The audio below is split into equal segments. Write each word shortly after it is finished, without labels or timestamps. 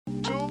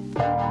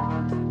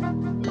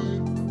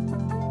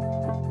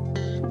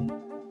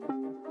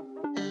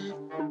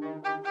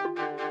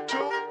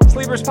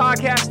Sleepers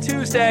Podcast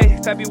Tuesday,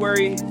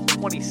 February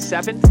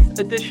 27th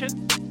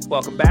edition.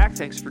 Welcome back.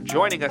 Thanks for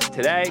joining us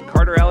today.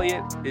 Carter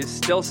Elliott is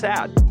still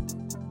sad.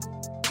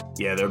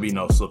 Yeah, there'll be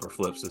no slipper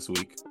flips this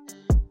week.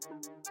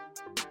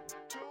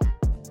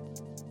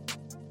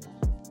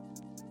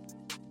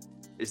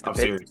 I'm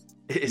serious.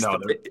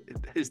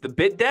 Is the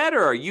bit dead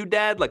or are you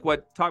dead? Like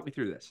what? Talk me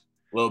through this.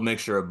 A little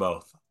mixture of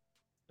both.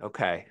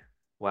 Okay.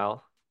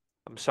 Well,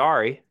 I'm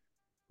sorry.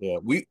 Yeah,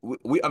 we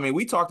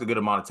talked a good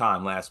amount of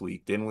time last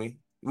week, didn't we?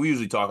 We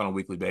usually talk on a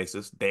weekly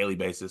basis, daily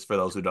basis, for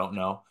those who don't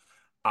know.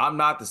 I'm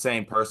not the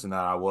same person that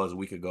I was a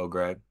week ago,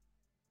 Greg.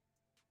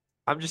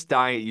 I'm just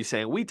dying at you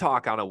saying we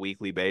talk on a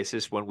weekly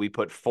basis when we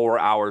put 4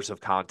 hours of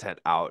content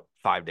out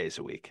 5 days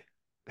a week.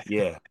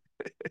 Yeah.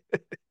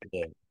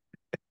 Yeah.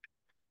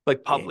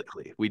 Like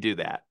publicly, we do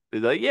that.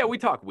 Like, yeah, we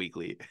talk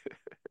weekly.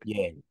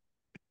 Yeah.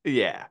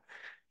 Yeah.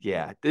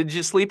 Yeah. Did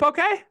you sleep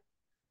okay?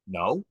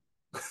 No.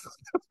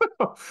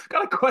 What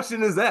kind of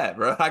question is that,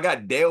 bro? I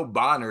got Dale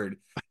Bonnard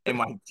and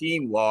my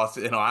team lost,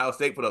 and Ohio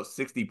State put up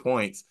 60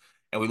 points,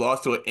 and we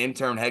lost to an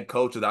interim head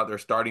coach without their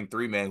starting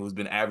three-man who's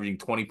been averaging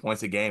 20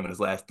 points a game in his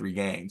last 3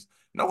 games.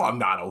 No, I'm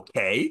not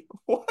okay.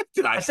 What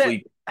did I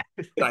sleep?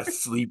 Did I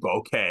sleep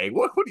okay?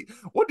 What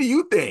do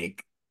you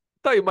think?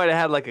 Thought you might have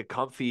had like a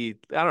comfy,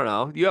 I don't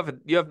know.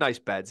 You have nice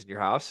beds in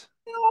your house.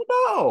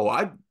 No,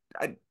 I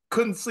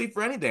couldn't sleep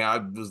for anything. I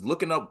was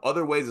looking up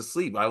other ways to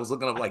sleep. I was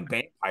looking up like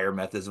vampire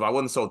methods. If I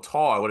wasn't so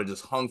tall, I would have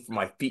just hung from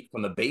my feet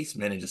from the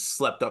basement and just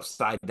slept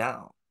upside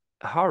down.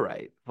 All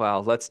right.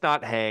 Well, let's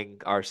not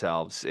hang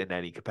ourselves in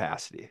any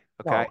capacity.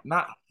 Okay.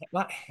 No,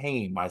 not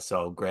hanging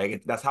myself,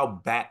 Greg. That's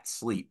how bats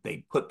sleep.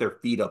 They put their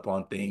feet up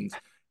on things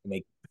and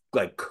they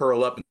like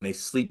curl up and they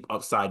sleep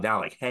upside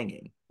down, like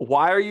hanging.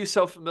 Why are you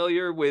so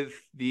familiar with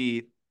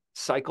the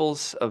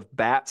cycles of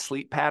bat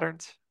sleep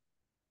patterns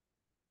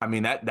I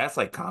mean, that's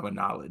like common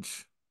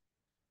knowledge.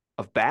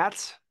 of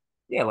bats?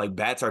 Yeah, like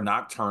bats are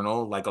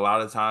nocturnal. Like a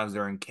lot of times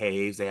they're in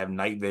caves, they have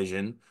night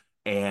vision,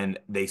 and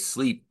they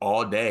sleep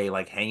all day,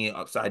 like hanging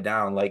upside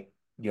down. Like,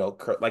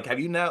 like have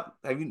you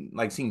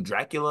like seen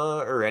Dracula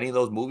or any of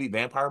those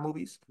vampire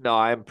movies? No,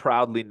 I am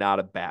proudly not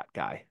a bat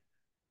guy.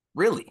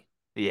 Really?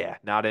 Yeah,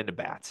 not into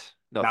bats.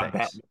 No Not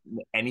bat thanks.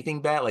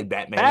 anything bad like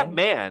Batman?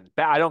 Batman.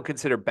 I don't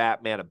consider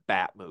Batman a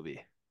bat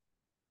movie.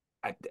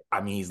 I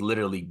mean, he's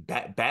literally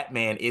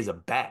Batman is a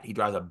bat. He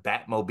drives a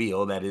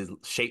Batmobile that is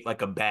shaped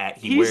like a bat.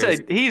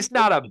 He's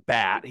not a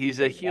bat. He's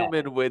a Bat.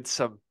 human with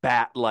some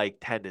bat-like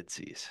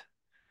tendencies.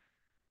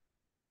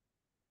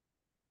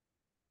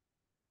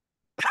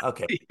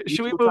 Okay.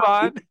 Should we move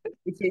on?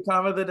 YouTube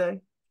comment of the day.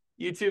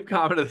 YouTube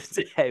comment of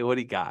the day. What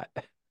do you got?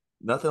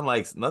 Nothing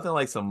like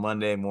some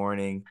Monday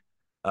morning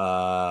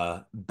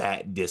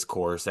bat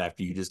discourse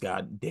after you just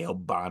got Dale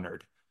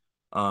Bonnard.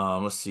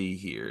 Let's see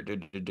here.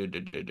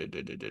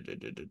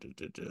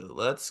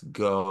 Let's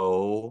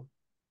go.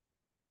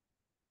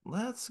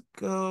 Let's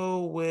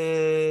go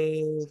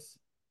with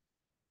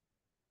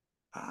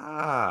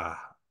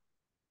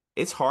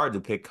it's hard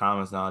to pick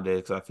comments nowadays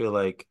because I feel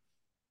like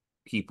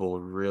people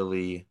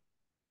really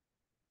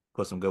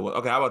put some good ones.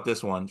 Okay, how about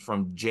this one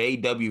from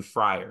J.W.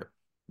 Fryer?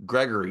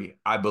 Gregory,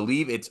 I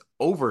believe it's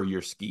over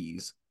your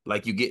skis.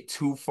 Like you get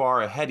too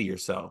far ahead of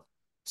yourself,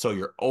 so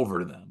you're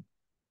over them.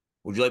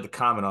 Would you like to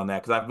comment on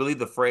that? Because I believe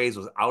the phrase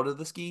was out of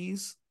the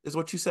skis, is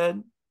what you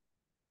said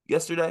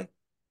yesterday.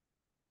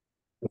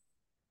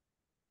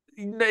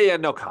 Yeah,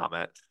 no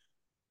comment.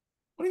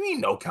 What do you mean,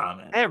 no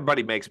comment?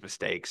 Everybody makes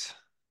mistakes.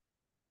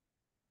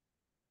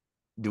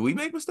 Do we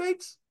make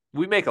mistakes?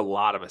 We make a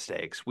lot of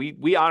mistakes.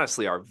 We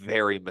honestly are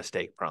very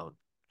mistake prone.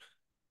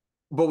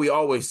 But we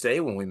always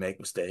say when we make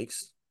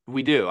mistakes.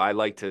 We do. I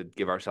like to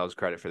give ourselves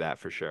credit for that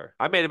for sure.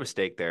 I made a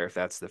mistake there, if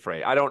that's the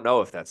phrase. I don't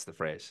know if that's the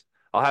phrase.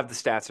 I'll have the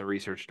stats and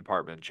research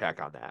department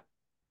check on that.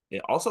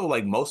 It also,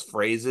 like most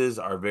phrases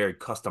are very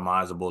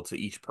customizable to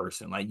each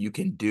person. Like you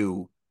can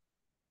do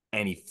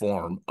any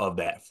form of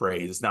that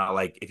phrase. It's not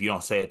like if you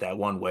don't say it that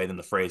one way, then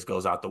the phrase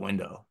goes out the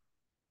window.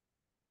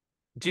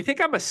 Do you think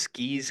I'm a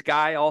skis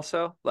guy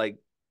also? Like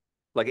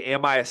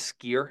am I a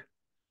skier?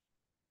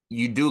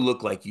 You do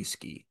look like you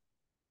ski.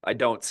 I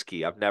don't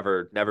ski. I've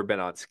never been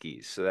on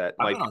skis, so that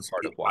I've might been be on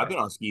part of I've why. been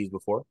on skis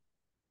before.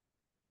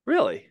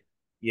 Really?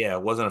 Yeah,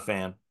 wasn't a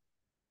fan.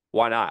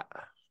 Why not?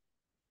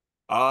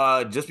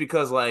 Just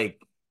because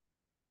like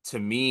to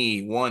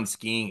me, one,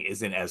 skiing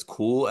isn't as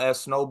cool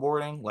as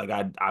snowboarding. Like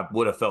I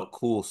would have felt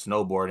cool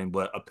snowboarding,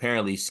 but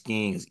apparently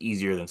skiing is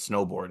easier than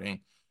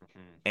snowboarding.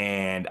 Mhm.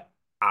 And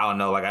I don't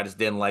know, like I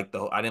didn't like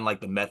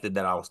the method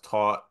that I was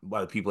taught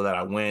by the people that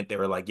I went. They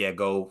were like, yeah,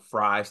 go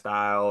fry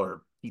style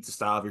or pizza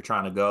style if you're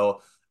trying to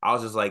go. I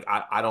was just like,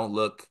 I don't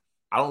look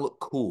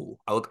cool.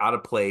 I look out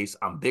of place.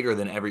 I'm bigger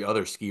than every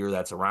other skier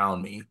that's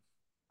around me.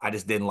 I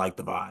just didn't like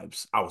the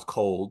vibes. I was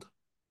cold.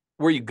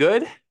 Were you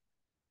good?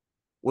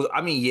 Well,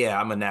 I mean, yeah,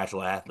 I'm a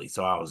natural athlete,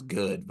 so I was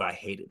good, but I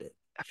hated it.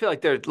 I feel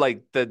like they're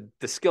like the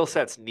skill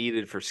sets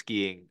needed for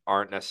skiing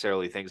aren't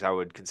necessarily things I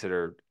would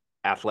consider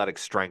athletic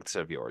strengths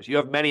of yours. You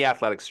have many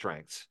athletic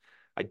strengths.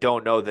 I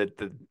don't know that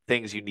the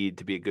things you need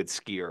to be a good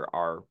skier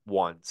are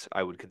ones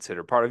I would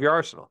consider part of your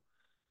arsenal.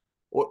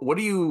 What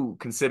do you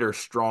consider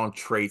strong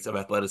traits of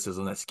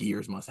athleticism that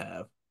skiers must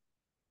have?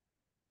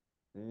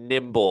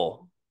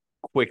 Nimble,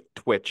 quick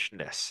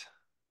twitchness,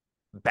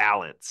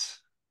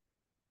 balance.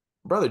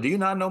 Brother, do you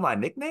not know my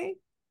nickname?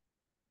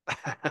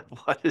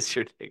 What is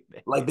your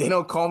nickname? Like they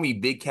don't call me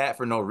Big Cat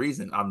for no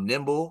reason. I'm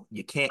nimble.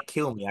 You can't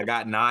kill me. I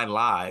got 9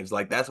 lives.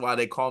 Like that's why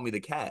they call me the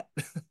cat.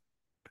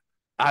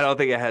 I don't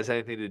think it has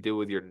anything to do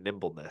with your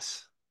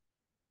nimbleness.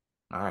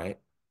 All right.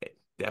 It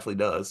definitely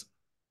does.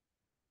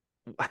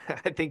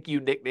 I think you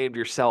nicknamed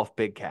yourself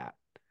Big Cat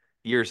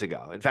years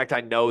ago. In fact,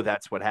 I know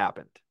that's what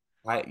happened.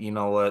 You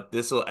know what?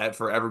 This will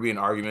forever be an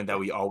argument that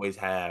we always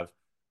have.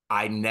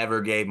 I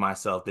never gave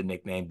myself the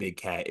nickname Big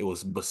Cat. It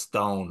was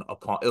bestowed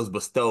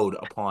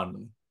upon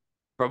me.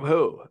 From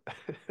who?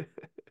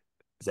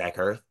 Zach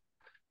Hurth.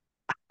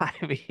 I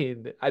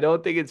mean, I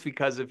don't think it's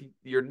because of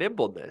your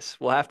nimbleness.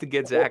 We'll have to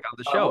get Zach on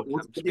the show and We'll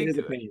have him get speak his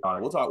to it. opinion on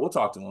it. We'll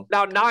talk to him.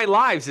 Now, 9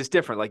 lives is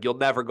different. Like you'll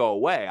never go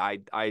away.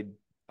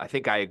 I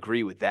think I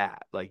agree with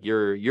that. Like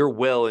your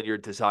will and your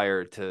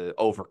desire to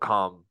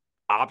overcome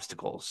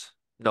obstacles,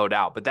 no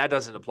doubt. But that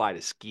doesn't apply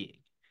to skiing.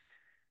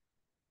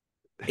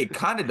 It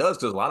kind of does.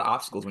 There's a lot of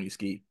obstacles when you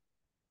ski.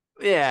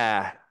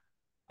 Yeah,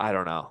 I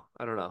don't know.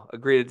 I don't know.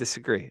 Agree to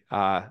disagree.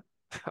 All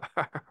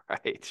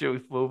right. Should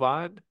we move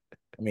on?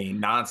 I mean,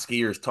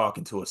 non-skiers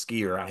talking to a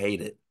skier, I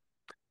hate it.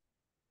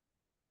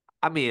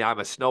 I mean, I'm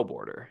a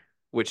snowboarder,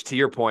 which to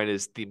your point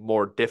is the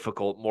more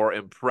difficult, more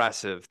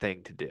impressive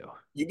thing to do.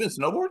 You've been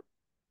snowboarding?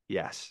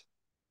 Yes.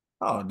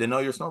 Oh, didn't know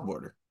you're a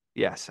snowboarder.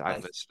 Yes,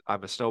 Nice.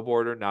 I'm a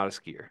snowboarder, not a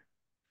skier.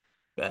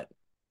 Bet.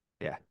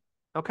 Yeah.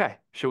 Okay.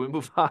 Should we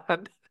move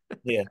on?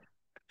 Yeah.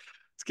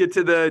 Let's get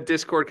to the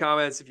Discord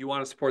comments. If you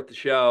want to support the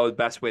show, the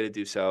best way to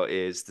do so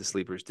is the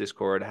Sleepers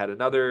Discord. I had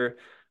another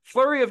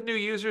flurry of new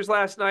users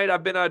last night.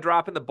 I've been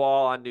dropping the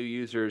ball on new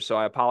users, so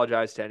I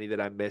apologize to any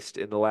that I missed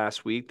in the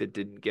last week that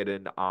didn't get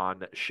an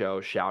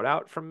on-show shout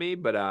out from me.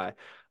 But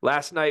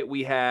last night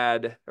we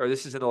had, or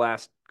this is in the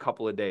last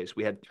couple of days,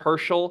 we had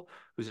Tershel,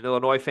 who's an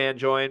Illinois fan,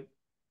 join.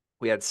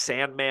 We had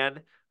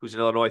Sandman, who's an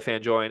Illinois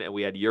fan, join, and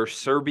we had your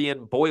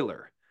Serbian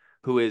Boiler,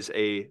 who is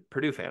a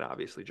Purdue fan,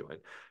 obviously, join.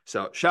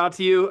 So shout out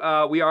to you.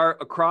 We are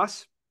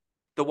across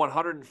the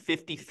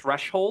 150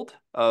 threshold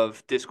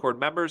of Discord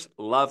members.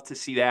 Love to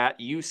see that.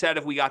 You said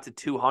if we got to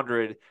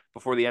 200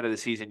 before the end of the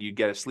season, you'd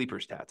get a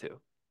sleepers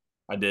tattoo.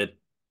 I did.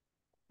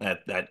 That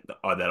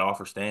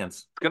offer stands.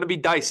 It's going to be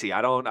dicey.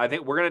 I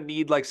think we're going to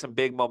need like some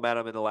big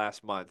momentum in the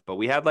last month, but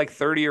we had like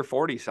 30 or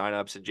 40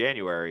 signups in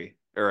January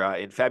or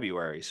in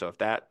February. So if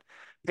that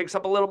picks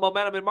up a little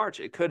momentum in March,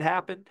 it could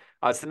happen.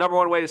 It's the number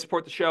one way to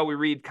support the show. We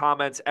read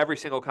comments, every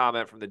single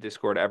comment from the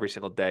Discord every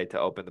single day to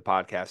open the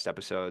podcast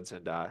episodes,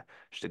 and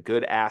just a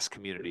good ass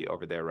community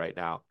over there right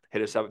now.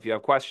 Hit us up if you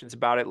have questions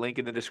about it. Link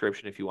in the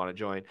description if you want to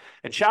join.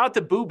 And shout out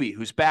to Booby,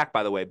 who's back,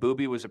 by the way.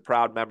 Booby was a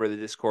proud member of the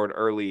Discord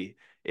early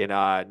in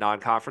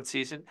non-conference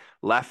season,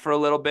 left for a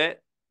little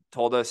bit,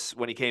 told us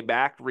when he came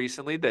back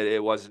recently that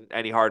it wasn't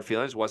any hard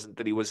feelings, wasn't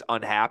that he was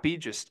unhappy,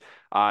 just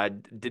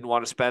didn't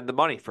want to spend the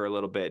money for a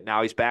little bit.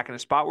 Now he's back in a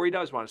spot where he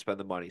does want to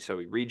spend the money, so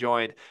he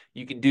rejoined.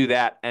 You can do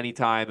that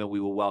anytime, and we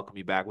will welcome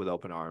you back with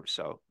open arms.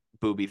 So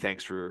Booby,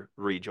 thanks for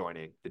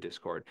rejoining the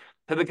Discord.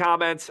 To the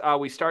comments,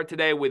 we start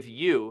today with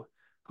you,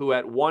 who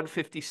at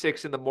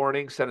 1:56 in the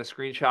morning sent a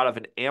screenshot of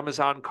an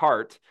Amazon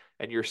cart,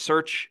 and your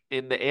search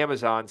in the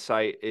Amazon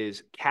site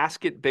is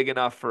casket big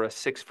enough for a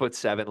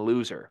 6'7"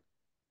 loser.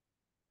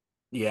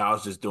 Yeah, I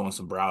was just doing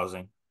some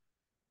browsing.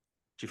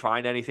 Did you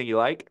find anything you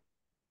like?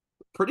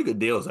 Pretty good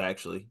deals,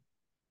 actually.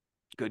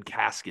 Good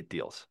casket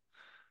deals.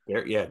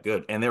 Yeah,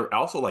 good. And they're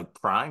also like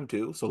prime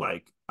too. So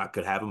like I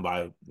could have them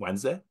by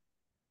Wednesday.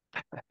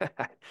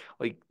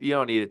 Like you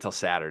don't need it till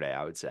Saturday,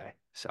 I would say.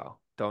 So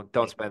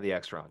don't spend the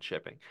extra on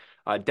shipping.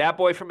 Dat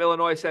Boy from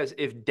Illinois says,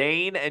 if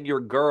Dane and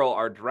your girl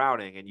are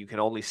drowning and you can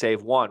only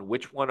save one,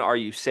 which one are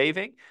you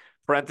saving?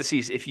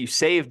 Parentheses, if you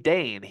save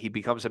Dane, he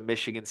becomes a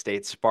Michigan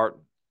State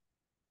Spartan.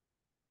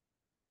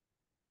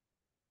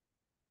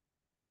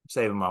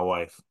 Saving my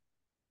wife.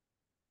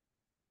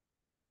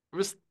 There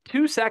was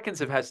 2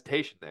 seconds of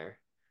hesitation there.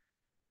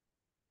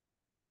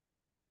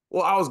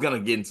 Well, I was gonna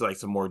get into like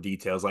some more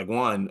details. Like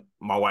one,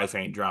 my wife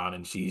ain't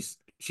drowning. She's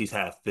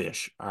half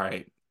fish. All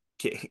right.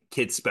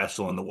 Kid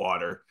special in the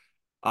water.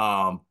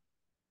 Um,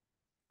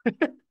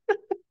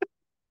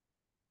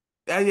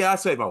 yeah, I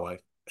saved my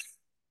wife.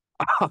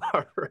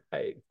 All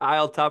right.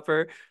 Kyle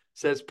Tupper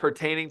says,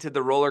 pertaining to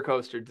the roller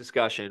coaster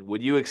discussion,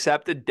 would you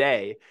accept a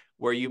day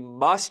where you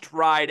must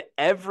ride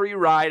every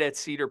ride at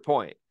Cedar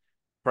Point?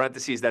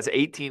 Parentheses, that's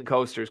 18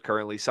 coasters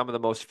currently, some of the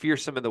most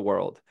fearsome in the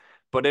world.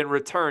 But in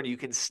return, you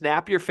can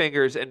snap your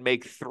fingers and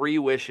make 3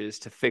 wishes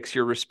to fix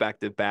your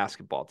respective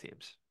basketball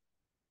teams.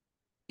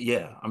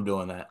 Yeah, I'm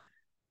doing that.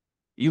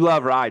 You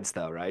love rides,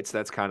 though, right? So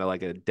that's kind of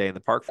like a day in the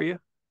park for you.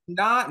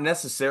 Not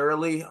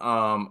necessarily.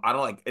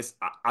 I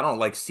don't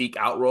like seek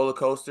out roller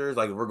coasters.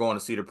 Like if we're going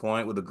to Cedar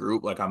Point with a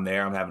group, like I'm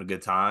there, I'm having a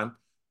good time.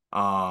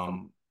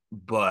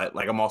 But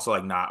like I'm also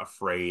like not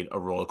afraid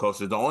of roller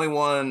coasters. The only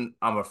one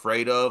I'm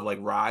afraid of, like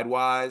ride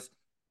wise,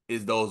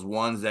 is those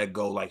ones that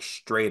go like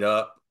straight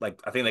up. Like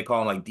I think they call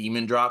them like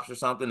demon drops or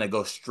something. That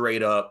go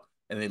straight up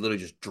and they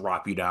literally just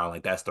drop you down.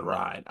 Like that's the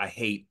ride. I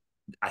hate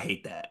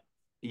that.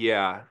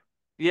 Yeah.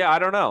 Yeah, I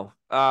don't know.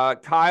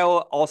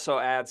 Kyle also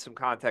adds some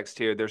context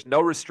here. There's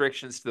no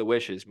restrictions to the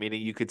wishes,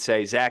 meaning you could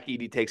say Zach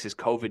Edey takes his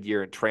COVID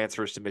year and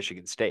transfers to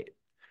Michigan State.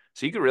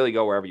 So you can really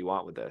go wherever you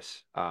want with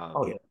this.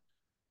 Oh yeah.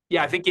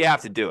 Yeah, I Yeah. think you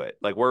have to do it.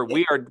 Like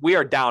Yeah. we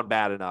are down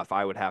bad enough.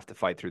 I would have to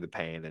fight through the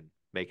pain and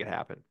make it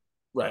happen.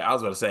 Right. I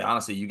was about to say,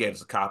 honestly, you gave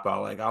us a cop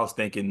out. Like I was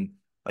thinking,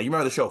 like you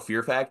remember the show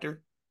Fear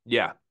Factor?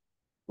 Yeah.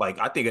 Like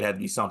I think it had to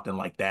be something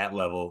like that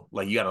level.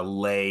 Like you got to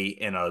lay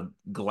in a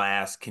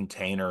glass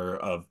container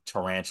of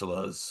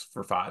tarantulas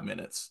for 5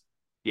 minutes.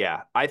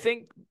 Yeah. I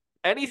think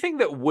anything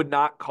that would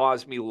not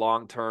cause me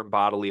long-term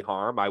bodily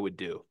harm, I would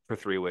do for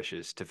three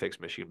wishes to fix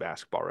Michigan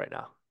basketball right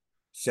now.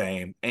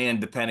 Same.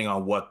 And depending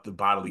on what the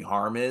bodily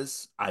harm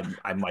is,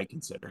 I might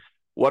consider.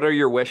 What are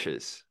your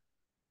wishes?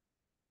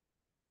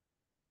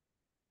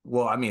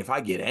 Well, I mean, if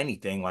I get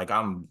anything, like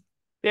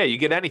Yeah, you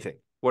get anything. yeah,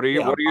 What are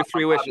your I'm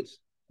three wishes?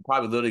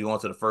 probably literally going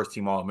to the first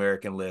team All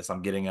American list.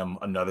 I'm getting him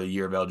another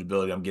year of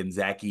eligibility. I'm getting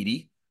Zach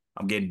Edey.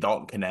 I'm getting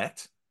Dalton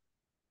Connect.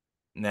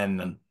 And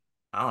then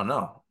I don't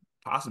know.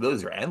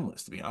 Possibilities are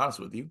endless, to be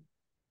honest with you.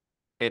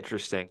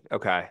 Interesting.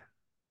 Okay.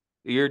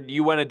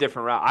 You went a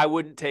different route. I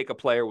wouldn't take a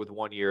player with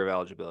 1 year of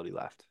eligibility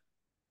left.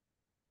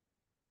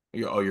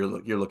 You're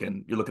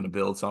looking to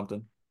build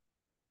something.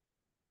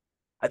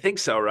 I think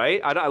so, right?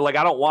 I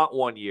don't want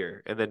 1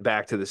 year and then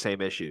back to the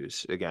same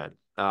issues again.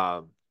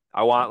 I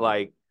want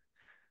like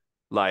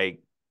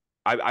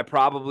I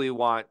probably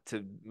want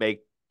to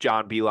make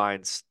John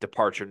Beeline's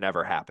departure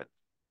never happen.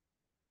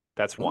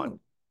 That's one.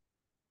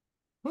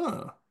 Hmm.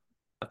 Huh.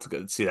 That's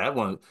good. See that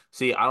one.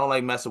 See, I don't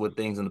like messing with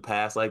things in the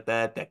past like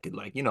that. That could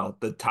like,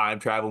 the time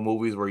travel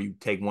movies where you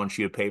take one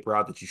sheet of paper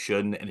out that you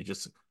shouldn't, and it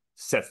just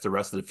sets the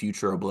rest of the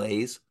future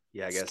ablaze.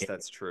 Yeah, I guess Scary.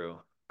 that's true.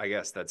 I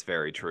guess that's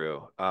very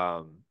true.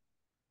 Hmm.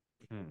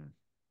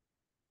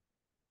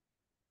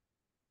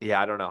 Yeah,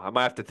 I don't know. I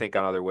might have to think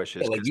on other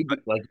wishes Yeah, because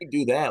like you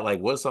do that.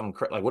 Like what if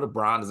like what if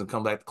Bron doesn't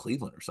come back to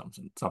Cleveland or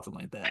something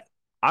like that?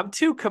 I'm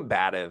too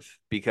combative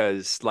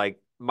because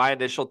like my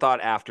initial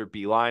thought after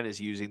Beeline is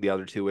using the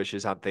other two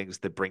wishes on things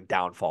that bring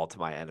downfall to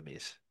my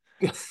enemies.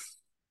 Wait,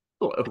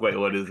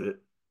 what is it?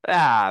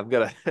 I'm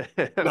gonna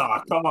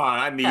No, come on,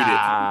 I need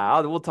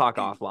it. We'll talk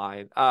Please.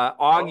 offline.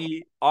 Oh,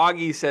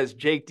 Augie says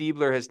Jake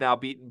Diebler has now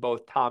beaten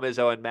both Tom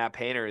Izzo and Matt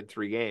Painter in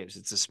 3 games.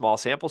 It's a small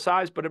sample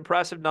size, but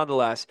impressive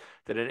nonetheless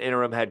that an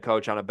interim head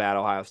coach on a bad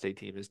Ohio State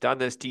team has done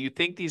this. Do you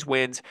think these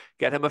wins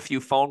get him a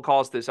few phone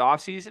calls this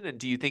offseason? And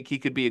do you think he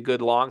could be a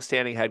good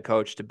long-standing head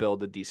coach to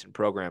build a decent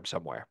program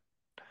somewhere?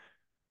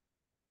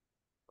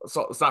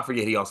 so let's not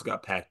forget he also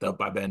got packed up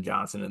by Ben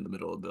Johnson in the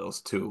middle of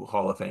those two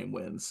Hall of Fame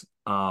wins.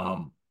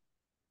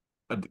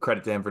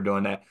 Credit to him for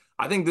doing that.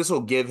 I think this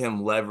will give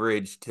him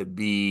leverage to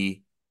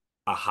be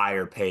a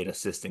higher paid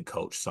assistant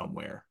coach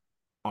somewhere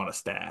on a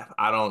staff.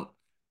 I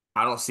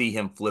don't see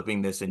him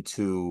flipping this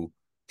into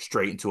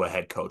straight into a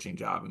head coaching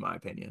job, in my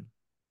opinion.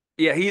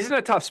 Yeah, he's in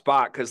a tough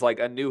spot because like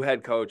a new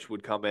head coach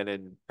would come in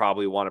and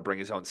probably want to bring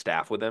his own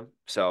staff with him. Yeah.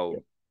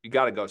 So you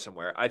got to go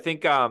somewhere. I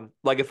think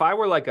like if I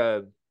were like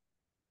a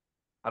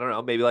I don't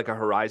know, maybe like a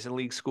Horizon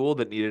League school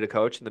that needed a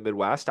coach in the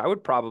Midwest, I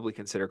would probably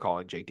consider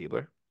calling Jake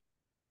Diebler.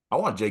 I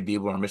want Jake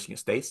Diebler on Michigan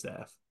State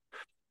staff.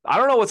 I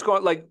don't know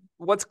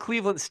what's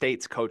Cleveland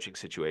State's coaching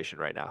situation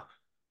right now.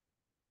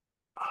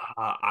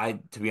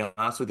 To be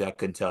honest with you, I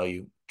couldn't tell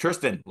you.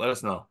 Tristan, let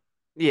us know.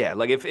 Yeah,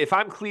 like if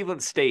I'm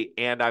Cleveland State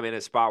and I'm in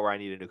a spot where I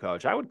need a new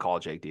coach, I would call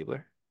Jake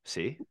Diebler.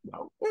 See?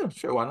 Oh, yeah,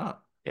 sure, why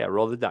not? Yeah,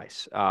 roll the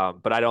dice.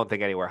 But I don't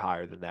think anywhere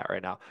higher than that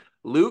right now.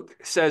 Luke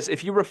says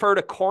if you refer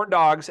to corn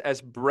dogs as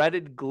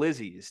breaded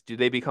glizzies, do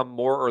they become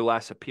more or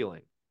less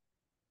appealing?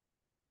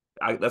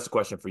 That's a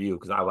question for you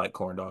because I like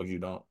corn dogs. You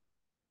don't.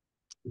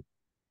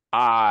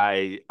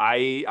 I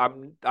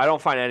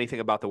don't find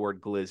anything about the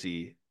word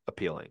glizzy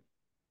appealing.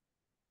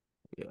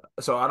 Yeah.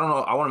 So I don't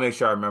know. I want to make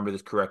sure I remember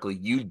this correctly.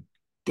 You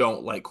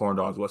don't like corn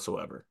dogs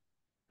whatsoever.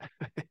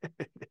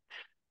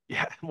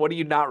 Yeah, what do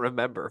you not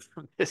remember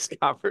from this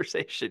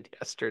conversation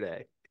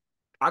yesterday?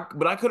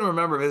 But I couldn't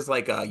remember if it's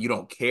like you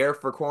don't care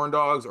for corn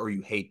dogs or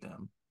you hate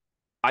them.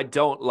 I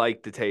don't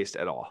like the taste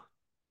at all.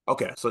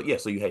 Okay, so yeah,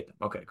 so you hate them.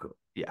 Okay, cool.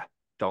 Yeah,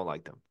 don't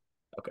like them.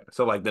 Okay,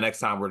 so like the next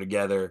time we're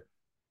together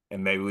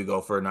and maybe we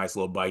go for a nice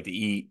little bite to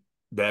eat,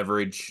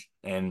 beverage,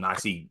 and I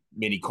see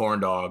mini corn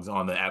dogs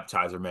on the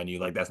appetizer menu,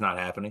 like that's not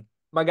happening.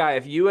 My guy,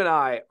 if you and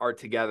I are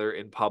together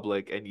in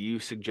public and you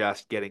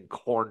suggest getting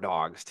corn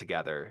dogs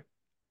together,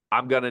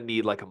 I'm gonna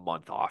need like a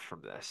month off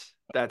from this.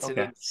 That's an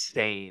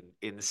Okay.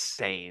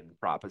 insane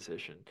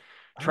proposition. All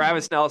right.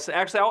 Travis Nelson,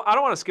 actually, I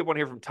don't want to skip one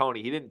here from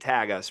Tony. He didn't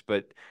tag us,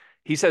 but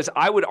he says,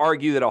 I would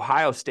argue that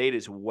Ohio State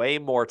is way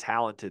more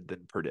talented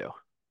than Purdue.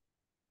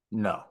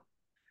 No.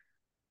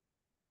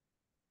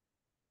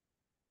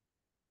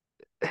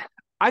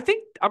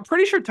 I'm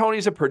pretty sure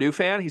Tony's a Purdue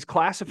fan. He's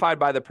classified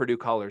by the Purdue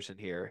colors in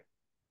here.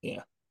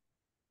 Yeah.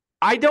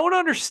 I don't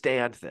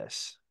understand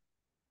this.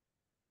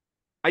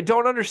 I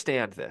don't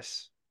understand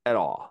this at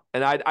all.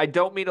 And I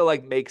don't mean to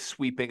like make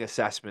sweeping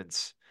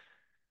assessments,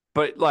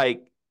 but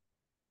like,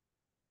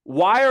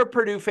 why are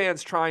Purdue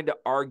fans trying to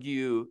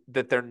argue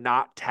that they're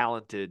not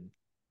talented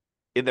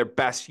in their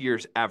best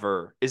years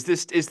ever? Is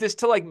this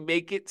to like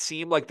make it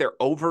seem like they're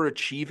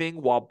overachieving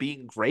while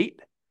being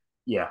great?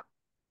 Yeah.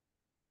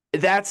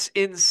 That's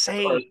Or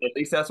insane. at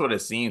least that's what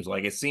it seems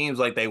like. It seems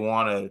like they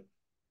want to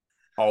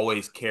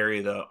always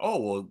carry the,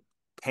 oh, well,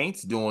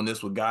 Paint's doing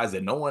this with guys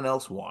that no one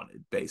else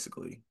wanted,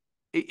 basically.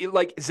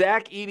 Like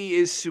Zach Edey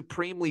is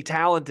supremely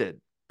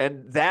talented,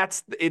 and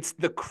it's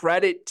the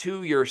credit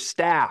to your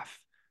staff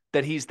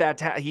that he's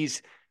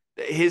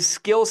his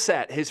skill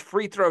set, his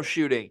free throw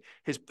shooting,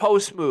 his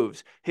post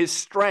moves, his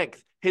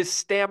strength, his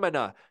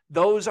stamina.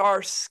 Those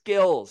are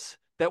skills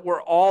that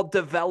were all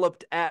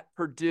developed at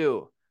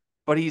Purdue.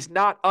 But he's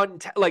not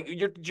like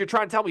you're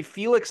trying to tell me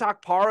Felix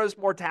Okpara is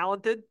more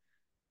talented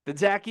than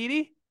Zach Edey?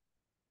 Yeah.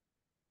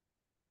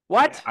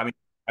 What?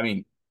 I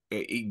mean,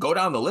 go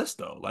down the list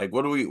though. Like,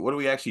 what are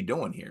we actually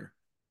doing here?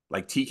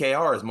 Like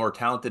TKR is more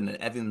talented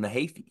than Evan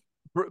Mahaffey.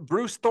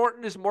 Bruce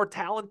Thornton is more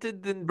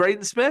talented than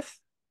Braden Smith?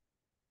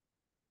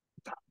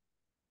 I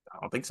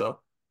don't think so.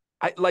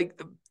 I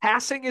like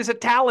passing is a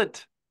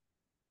talent.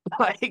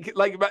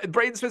 Like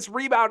Braden Smith's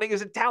rebounding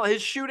is a talent.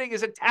 His shooting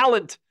is a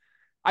talent.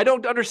 I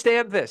don't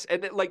understand this.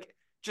 And like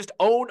just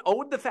own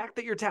the fact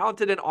that you're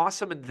talented and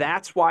awesome, and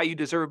that's why you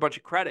deserve a bunch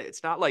of credit.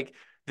 It's not like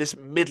this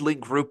middling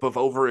group of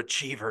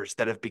overachievers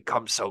that have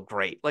become so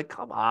great. Like,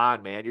 come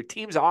on, man. Your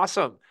team's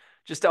awesome.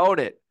 Just own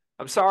it.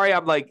 I'm sorry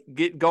I'm like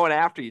going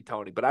after you,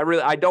 Tony, but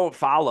I don't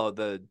follow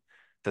the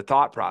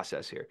thought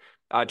process here.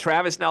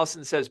 Travis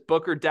Nelson says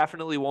Booker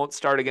definitely won't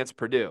start against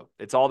Purdue.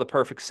 It's all the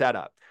perfect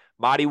setup.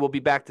 Madi will be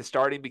back to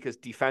starting because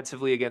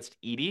defensively against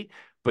Edey,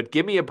 but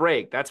give me a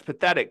break. That's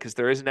pathetic because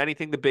there isn't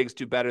anything the bigs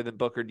do better than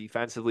Booker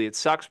defensively. It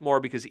sucks more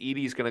because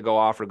Edey's going to go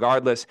off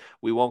regardless.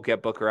 We won't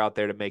get Booker out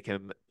there to make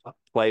him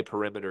play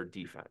perimeter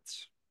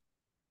defense.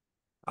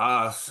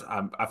 I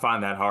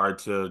find that hard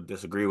to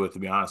disagree with, to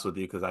be honest with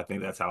you, because I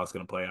think that's how it's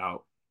going to play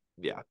out.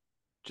 Yeah,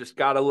 just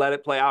got to let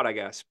it play out, I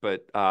guess.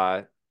 But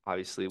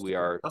obviously, we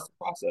are. That's the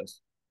process.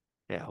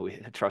 Yeah, we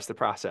trust the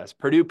process.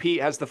 Purdue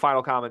Pete has the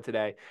final comment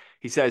today.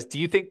 He says, do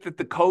you think that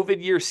the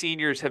COVID year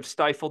seniors have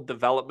stifled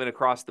development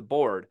across the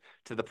board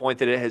to the point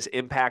that it has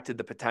impacted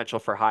the potential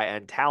for high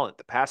end talent?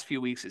 The past few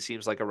weeks, it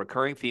seems like a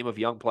recurring theme of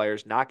young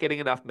players not getting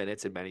enough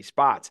minutes in many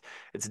spots.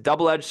 It's a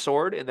double edged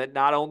sword in that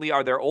not only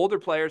are there older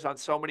players on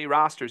so many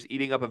rosters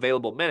eating up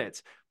available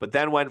minutes, but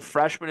then when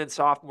freshmen and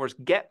sophomores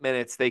get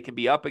minutes, they can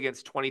be up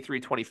against 23,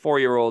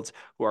 24-year-olds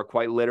who are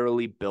quite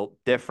literally built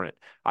different.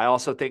 I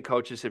also think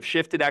coaches have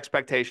shifted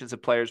expectations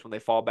of players when they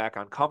fall back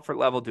on comfort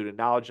level due to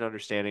knowledge and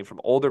understanding from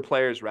older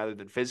players rather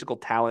than physical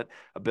talent,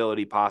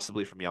 ability,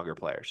 possibly from younger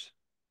players.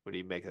 What do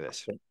you make of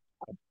this?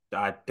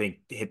 I think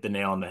hit the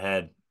nail on the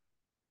head.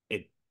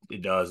 It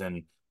it does,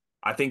 and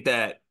I think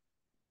that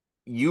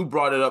you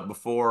brought it up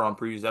before on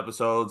previous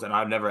episodes, and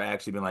I've never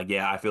actually been like,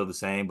 yeah, I feel the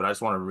same. But I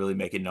just want to really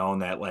make it known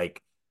that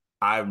like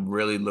I'm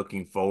really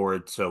looking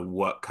forward to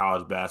what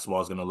college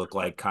basketball is going to look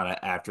like, kind of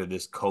after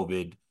this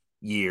COVID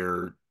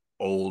year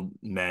old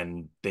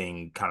men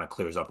thing kind of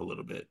clears up a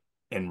little bit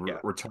and Yeah.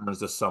 returns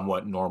to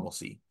somewhat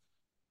normalcy.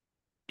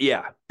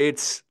 Yeah.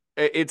 It's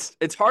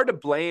hard to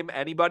blame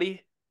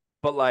anybody,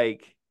 but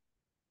like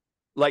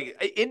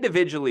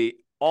individually,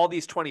 all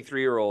these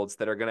 23-year-olds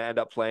that are going to end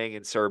up playing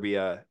in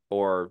Serbia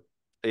or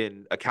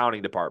in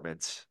accounting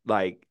departments,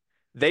 like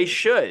they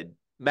should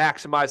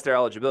maximize their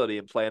eligibility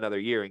and play another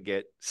year and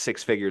get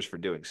six figures for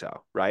doing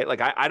so, right?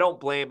 Like I don't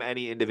blame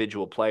any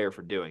individual player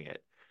for doing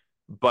it,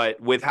 but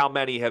with how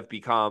many have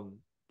become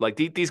like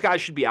these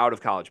guys should be out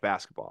of college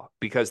basketball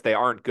because they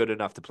aren't good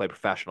enough to play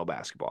professional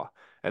basketball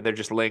and they're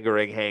just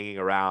lingering, hanging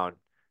around.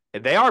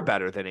 And they are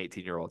better than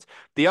 18-year-olds.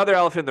 The other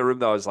elephant in the room,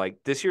 though, is like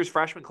this year's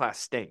freshman class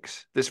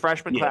stinks. This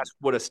freshman Yeah, class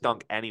would have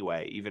stunk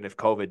anyway, even if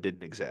COVID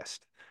didn't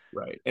exist.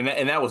 right. And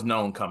that was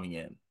known coming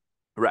in.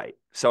 Right.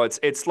 So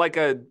it's like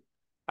I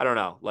don't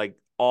know, like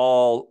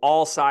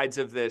all sides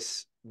of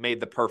this made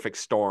the perfect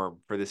storm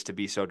for this to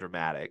be so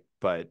dramatic.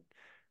 But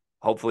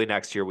hopefully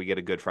next year we get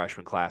a good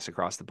freshman class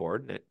across the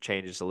board and it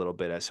changes a little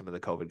bit as some of the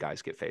COVID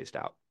guys get phased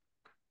out.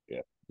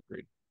 Yeah,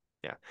 agreed.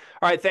 Yeah.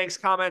 All right. Thanks,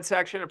 comment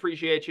section.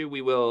 Appreciate you.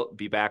 We will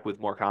be back with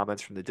more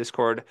comments from the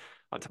Discord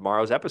on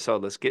tomorrow's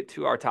episode. Let's get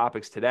to our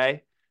topics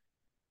today.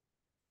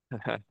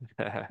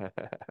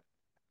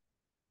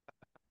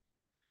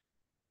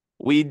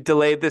 We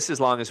delayed this as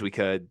long as we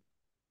could,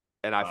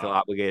 and I feel Uh,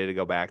 obligated to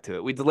go back to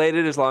it. We delayed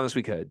it as long as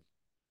we could.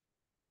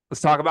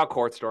 Let's talk about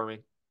court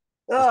storming.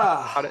 Let's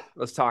talk about ah, it.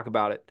 Let's talk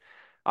about it.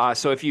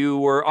 So if you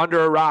were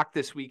under a rock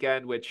this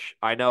weekend, which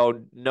I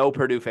know no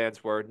Purdue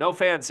fans were, no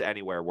fans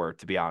anywhere were,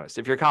 to be honest.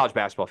 If you're a college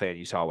basketball fan,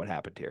 you saw what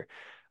happened here.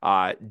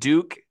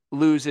 Duke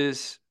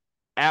loses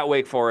at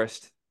Wake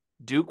Forest.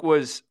 Duke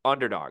was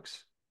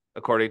underdogs.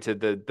 according to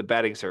the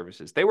betting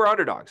services. They were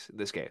underdogs in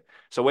this game.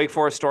 So Wake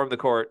Forest stormed the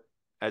court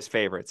as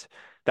favorites.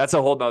 That's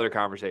a whole nother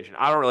conversation.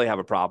 I don't really have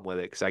a problem with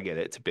it because I get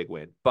it. It's a big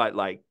win. But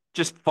like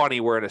just funny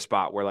we're in a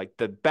spot where like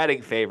the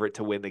betting favorite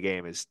to win the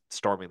game is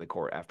storming the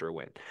court after a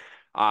win.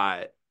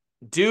 Uh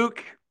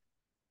Duke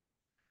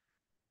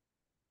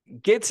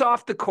gets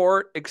off the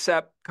court,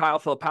 except Kyle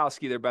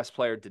Filipowski, their best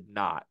player, did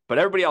not. But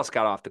everybody else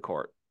got off the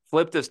court.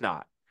 Flip does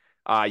not.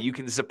 You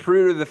can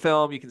zapruder the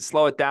film. You can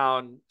slow it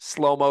down,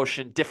 slow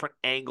motion, different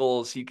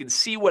angles. You can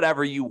see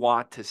whatever you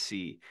want to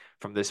see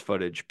from this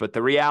footage. But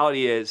the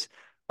reality is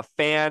a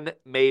fan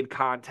made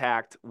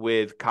contact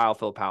with Kyle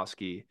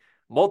Filipowski.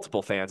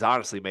 Multiple fans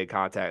honestly made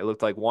contact. It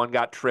looked like one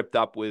got tripped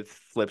up with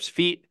Flip's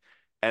feet,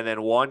 and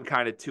then one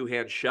kind of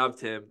two-hand shoved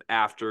him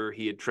after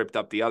he had tripped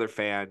up the other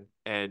fan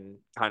and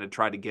kind of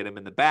tried to get him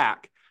in the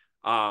back.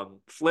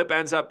 Flip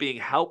ends up being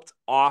helped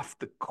off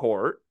the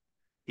court.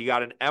 He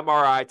got an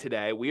MRI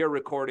today. We are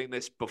recording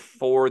this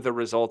before the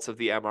results of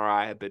the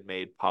MRI have been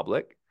made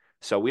public.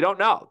 So we don't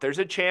know. There's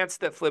a chance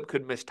that Flip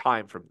could miss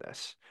time from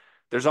this.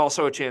 There's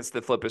also a chance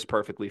that Flip is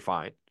perfectly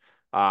fine.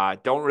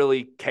 Don't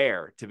really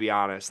care, to be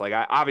honest. Like,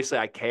 obviously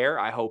I care.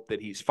 I hope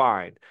that he's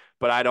fine,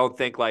 but I don't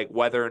think like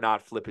whether or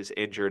not Flip is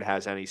injured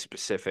has any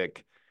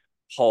specific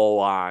pull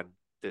on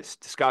this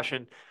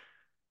discussion.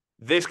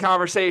 This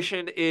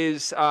conversation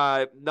is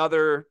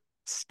another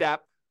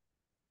step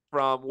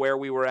from where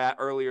we were at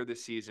earlier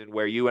this season,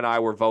 where you and I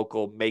were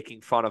vocal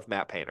making fun of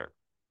Matt Painter.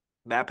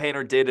 Matt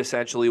Painter did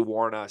essentially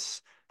warn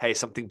us, hey,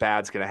 something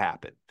bad's going to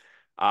happen.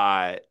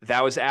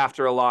 That was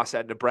after a loss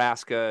at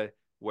Nebraska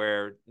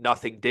where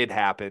nothing did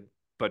happen,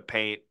 but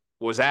Paint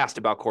was asked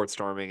about court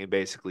storming and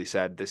basically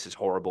said, this is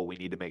horrible. We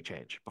need to make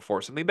change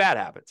before something bad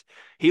happens.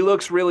 He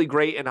looks really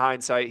great in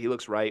hindsight. He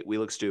looks right. We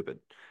look stupid.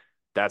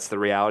 That's the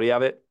reality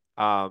of it.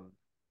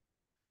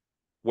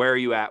 Where are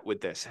you at with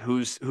this?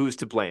 Who's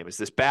to blame? Is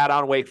this bad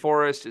on Wake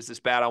Forest? Is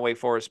this bad on Wake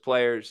Forest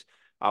players?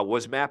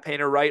 Was Matt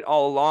Painter right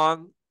all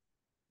along?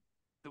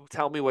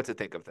 Tell me what to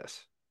think of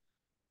this.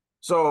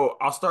 So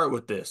I'll start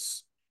with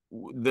this.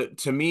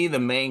 To me, the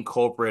main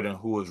culprit and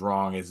who is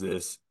wrong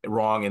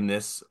in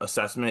this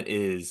assessment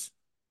is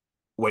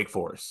Wake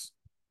Forest,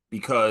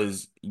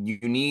 because you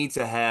need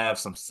to have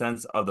some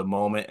sense of the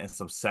moment and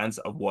some sense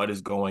of what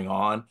is going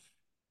on,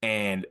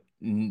 and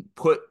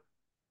put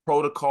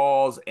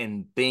protocols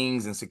and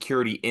things and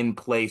security in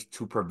place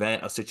to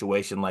prevent a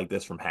situation like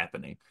this from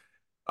happening.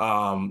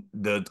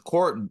 The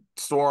court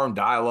storm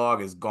dialogue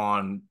has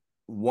gone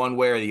one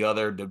way or the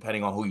other,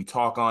 depending on who you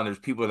talk on. There's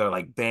people that are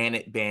like, ban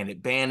it, ban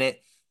it, ban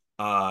it.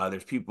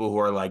 There's people who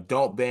are like,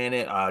 don't ban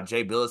it.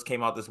 Jay Billis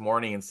came out this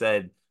morning and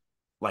said,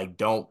 like,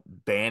 don't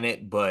ban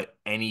it, but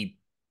any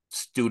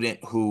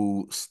student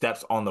who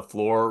steps on the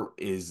floor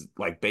is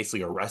like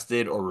basically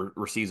arrested or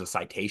receives a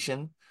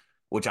citation,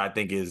 which I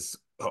think is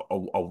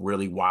a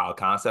really wild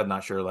concept.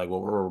 Not sure like where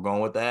we're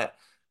going with that.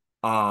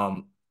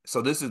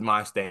 So this is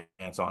my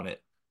stance on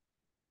it.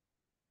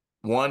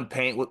 One,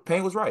 Paint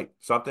was right.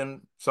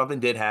 Something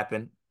did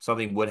happen.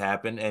 Something would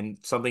happen, and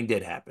something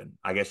did happen.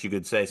 I guess you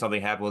could say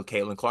something happened with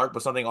Caitlin Clark,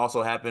 but something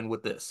also happened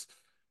with this.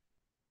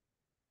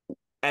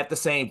 At the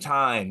same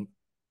time,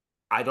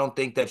 I don't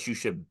think that you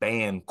should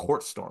ban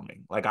court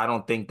storming. Like, I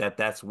don't think that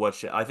that's what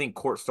should. I think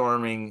court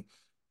storming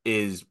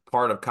is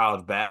part of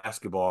college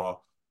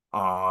basketball,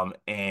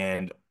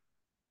 and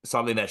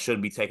something that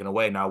shouldn't be taken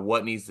away. Now,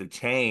 what needs to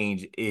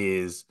change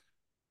is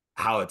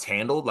how it's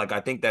handled. Like,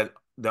 I think that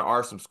there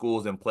are some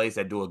schools in place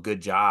that do a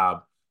good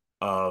job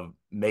of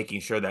making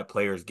sure that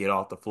players get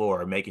off the floor,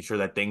 and making sure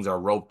that things are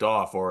roped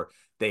off, or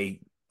they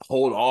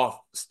hold off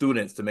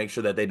students to make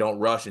sure that they don't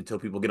rush until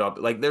people get off.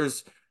 Like,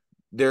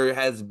 there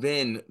has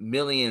been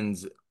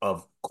millions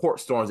of court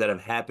storms that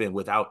have happened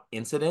without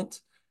incident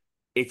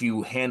if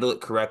you handle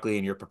it correctly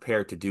and you're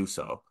prepared to do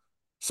so.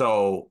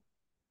 So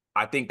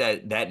I think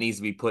that that needs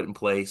to be put in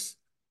place,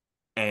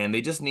 and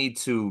they just need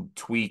to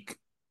tweak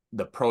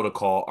the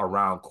protocol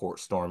around court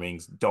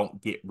stormings.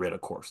 Don't get rid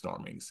of court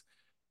stormings,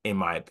 in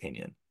my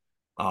opinion.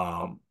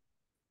 Um,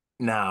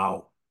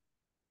 Now,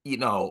 you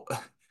know,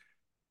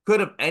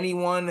 could have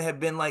anyone have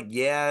been like,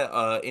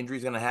 yeah,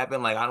 injury's gonna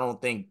happen? Like, I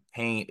don't think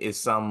Paint is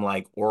some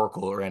like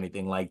oracle or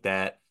anything like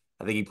that.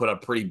 I think he put a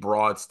pretty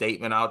broad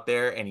statement out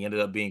there, and he ended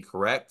up being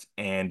correct.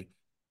 And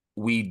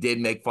we did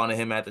make fun of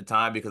him at the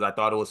time because I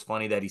thought it was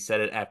funny that he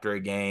said it after a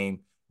game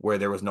where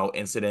there was no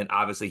incident.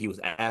 Obviously, he was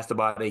asked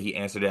about it. He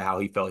answered it how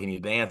he felt he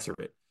needed to answer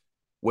it.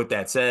 With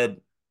that said,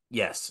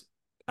 yes,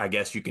 I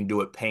guess you can do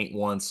it paint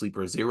one,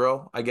 sleeper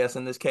zero, I guess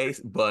in this case.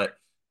 But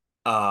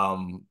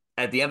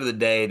at the end of the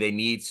day, they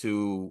need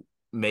to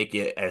make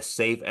it as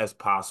safe as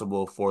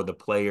possible for the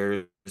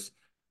players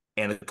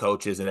and the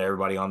coaches and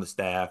everybody on the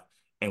staff.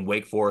 And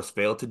Wake Forest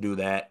failed to do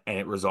that, and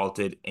it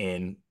resulted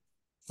in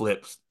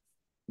Flips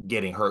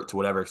getting hurt to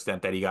whatever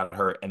extent that he got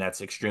hurt, and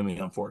that's extremely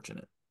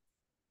unfortunate.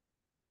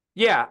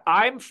 Yeah,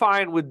 I'm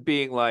fine with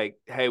being like,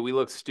 hey, we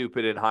look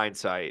stupid in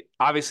hindsight.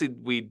 Obviously,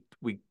 we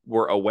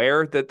were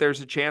aware that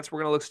there's a chance we're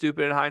going to look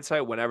stupid in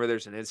hindsight whenever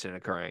there's an incident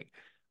occurring.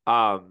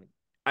 Um,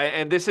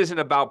 and this isn't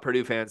about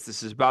Purdue fans.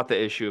 This is about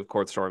the issue of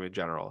court storming in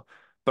general.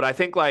 But I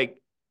think like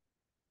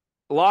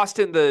lost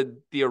in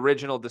the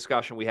original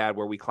discussion we had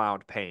where we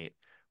clowned Paint.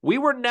 We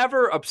were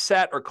never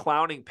upset or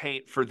clowning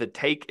Paint for the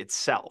take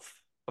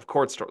itself of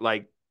court storm.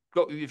 Like,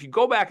 if you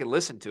go back and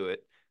listen to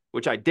it,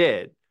 which I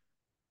did,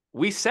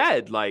 we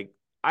said like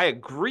I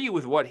agree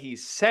with what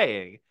he's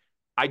saying.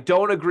 I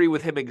don't agree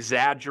with him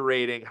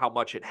exaggerating how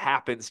much it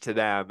happens to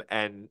them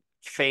and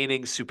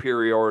feigning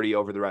superiority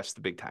over the rest of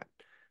the Big Ten.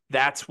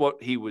 That's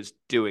what he was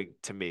doing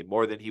to me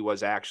more than he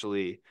was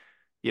actually,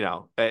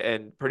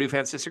 and Purdue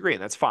fans disagree,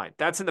 and that's fine.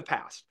 That's in the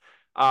past.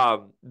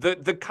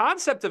 The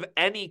concept of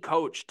any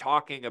coach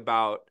talking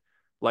about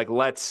like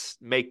let's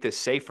make this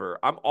safer,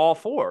 I'm all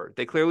for.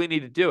 They clearly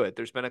need to do it.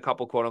 There's been a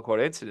couple quote unquote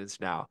incidents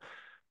now.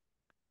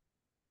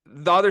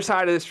 The other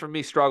side of this for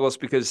me struggles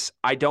because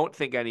I don't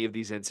think any of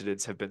these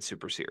incidents have been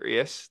super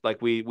serious.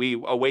 Like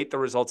we await the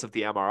results of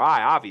the MRI,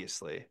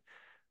 obviously.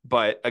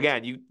 But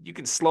again, you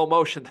can slow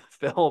motion the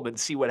film and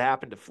see what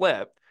happened to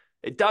Flip.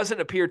 It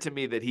doesn't appear to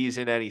me that he's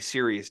in any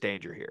serious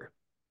danger here.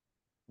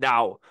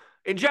 Now,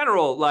 in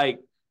general, like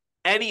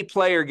any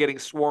player getting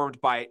swarmed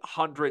by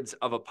hundreds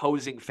of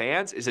opposing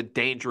fans is a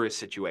dangerous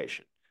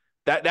situation.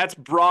 That's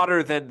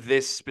broader than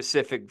this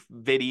specific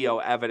video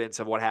evidence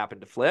of what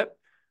happened to Flip.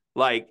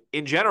 Like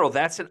in general,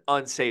 that's an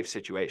unsafe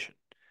situation.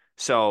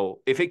 So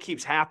if it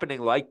keeps happening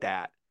like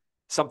that,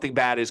 something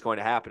bad is going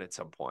to happen at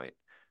some point.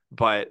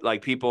 But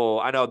like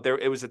people, I know there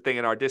it was a thing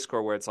in our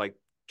Discord where it's like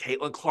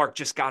Caitlin Clark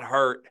just got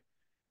hurt,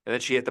 and then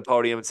she hit the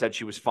podium and said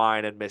she was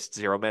fine and missed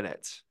 0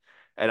 minutes.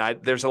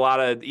 And there's a lot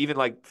of even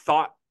like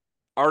thought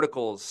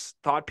articles,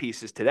 thought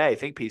pieces today,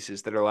 think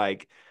pieces that are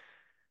like,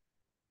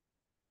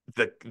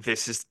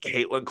 this is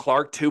Caitlin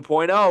Clark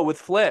 2.0 with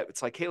Flip.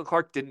 It's like Caitlin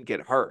Clark didn't get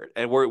hurt,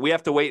 and we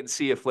have to wait and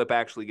see if Flip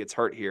actually gets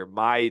hurt here.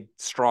 My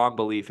strong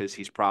belief is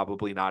he's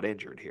probably not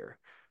injured here.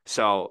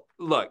 So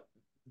look,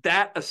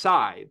 that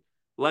aside,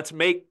 let's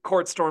make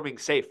court storming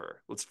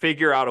safer. Let's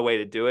figure out a way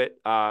to do it.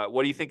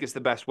 What do you think is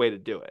the best way to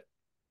do it?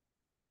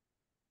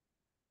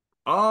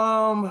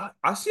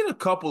 I've seen a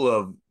couple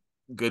of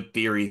good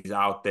theories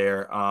out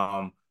there.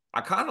 I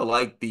kind of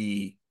like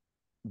the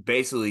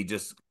basically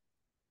just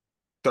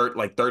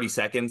 30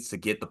 seconds to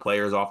get the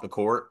players off the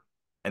court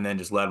and then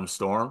just let them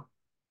storm.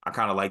 I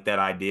kind of like that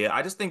idea.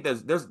 I just think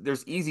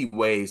there's easy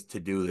ways to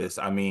do this.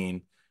 I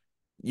mean,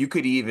 you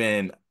could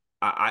even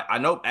I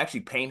know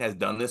actually Payne has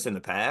done this in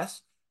the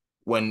past.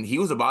 When he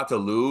was about to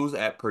lose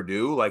at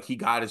Purdue, like he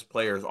got his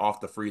players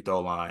off the free throw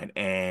line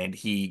and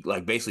he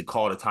like basically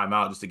called a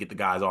timeout just to get the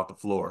guys off the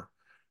floor.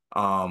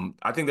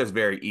 I think there's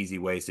very easy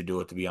ways to do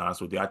it, to be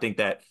honest with you. I think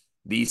that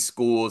these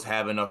schools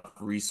have enough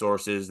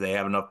resources, they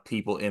have enough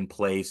people in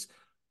place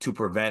to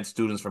prevent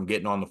students from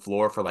getting on the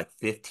floor for like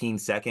 15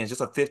 seconds,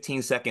 just a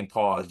 15-second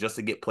pause just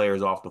to get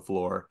players off the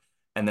floor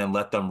and then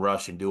let them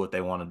rush and do what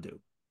they want to do.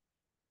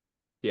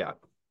 Yeah.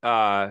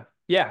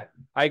 Yeah,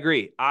 I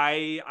agree.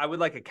 I would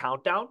like a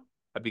countdown.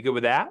 I'd be good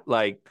with that.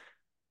 Like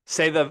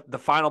say the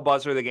final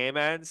buzzer of the game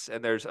ends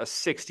and there's a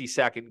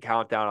 60-second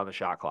countdown on the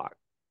shot clock.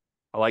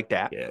 I like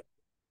that. Yeah.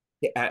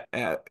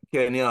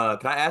 Can I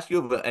ask you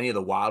about any of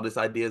the wildest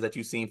ideas that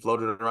you've seen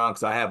floated around?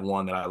 Because I have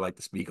one that I'd like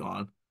to speak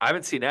on. I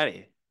haven't seen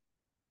any.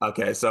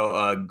 Okay,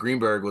 so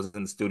Greenberg was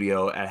in the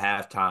studio at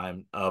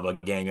halftime of a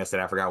game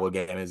yesterday. I forgot what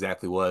game it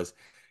exactly was.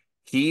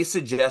 He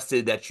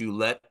suggested that you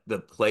let the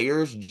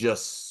players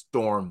just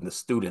storm the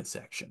student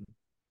section.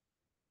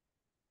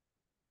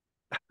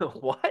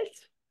 What?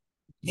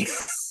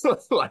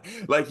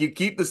 Like you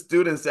keep the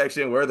student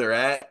section where they're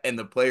at, and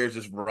the players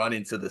just run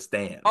into the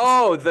stands.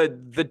 Oh,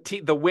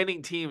 the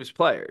winning team's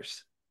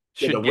players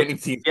Yeah, the should winning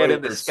team get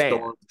in the players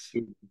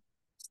stands.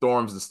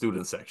 storms the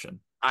student section.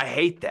 I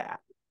hate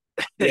that.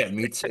 Yeah,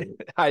 me too.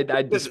 I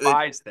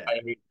despise that.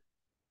 I mean,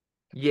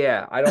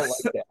 Yeah, I don't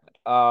like that.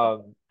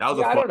 that was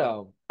a Yeah, I fun don't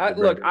know.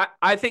 Look, McGregor.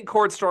 I think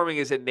court storming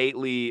is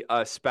innately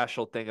a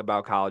special thing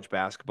about college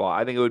basketball.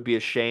 I think it would be a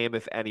shame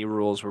if any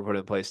rules were put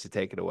in place to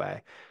take it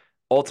away.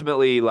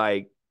 Ultimately,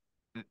 like,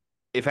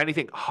 if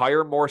anything,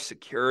 hire more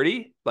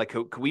security. Like,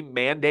 could we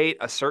mandate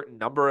a certain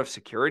number of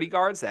security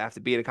guards that have to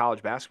be at a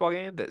college basketball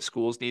game that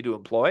schools need to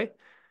employ?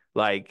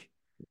 Like,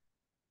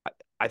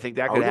 I think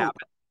that could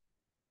happen.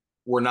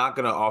 We're not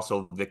going to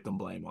also victim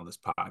blame on this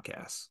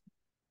podcast.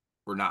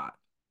 We're not.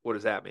 What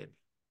does that mean?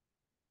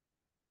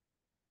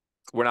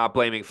 We're not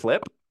blaming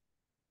Flip.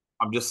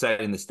 I'm just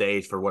setting the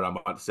stage for what I'm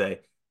about to say.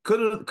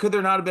 Could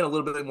there not have been a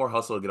little bit more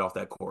hustle to get off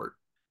that court?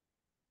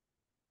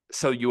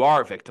 So you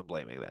are victim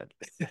blaming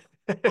then.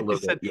 A You little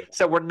bit, said, yeah.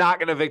 so we're not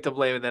going to victim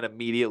blame and then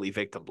immediately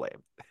victim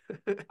blame.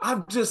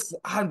 I'm just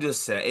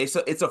saying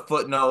it's a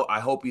footnote.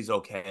 I hope he's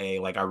okay.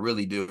 Like I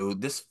really do.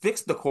 Just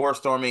fix the core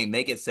storming,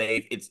 make it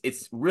safe.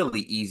 It's really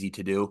easy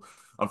to do.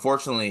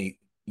 Unfortunately,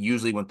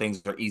 usually when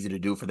things are easy to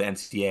do for the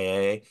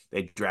NCAA,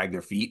 they drag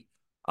their feet.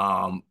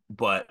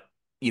 But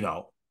you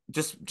know,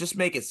 just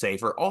make it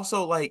safer.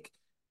 Also, like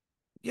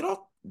get off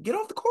get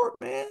off the court,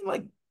 man.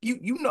 Like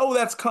you know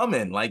that's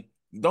coming. Like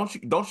don't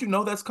you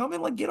know that's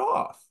coming? Like get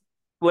off.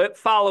 Flip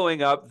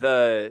following up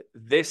the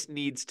 "this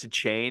needs to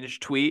change"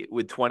 tweet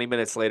with 20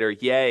 minutes later,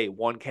 "Yay,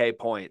 1K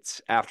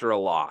points after a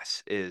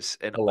loss" is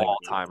an Hilarious.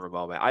 all-timer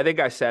moment. I think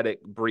I said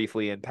it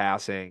briefly in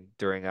passing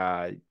during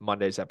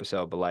Monday's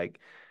episode, but like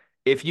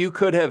if you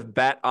could have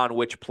bet on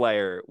which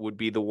player would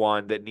be the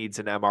one that needs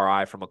an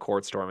MRI from a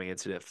court storming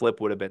incident, Flip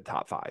would have been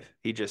top five.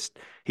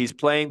 He's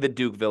playing the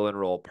Duke villain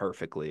role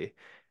perfectly.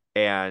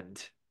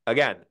 And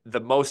again,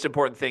 the most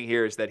important thing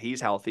here is that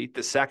he's healthy.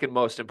 The second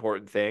most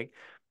important thing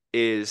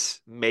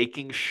is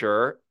making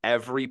sure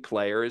every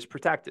player is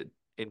protected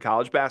in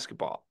college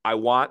basketball. I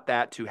want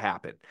that to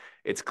happen.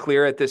 It's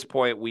clear at this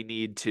point we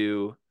need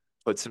to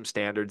put some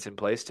standards in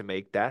place to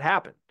make that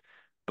happen.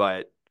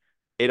 But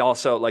it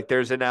also like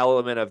there's an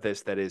element of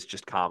this that is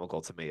just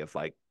comical to me of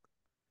like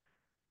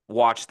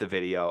watch the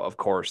video. Of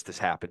course this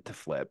happened to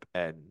Flip,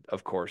 and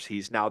of course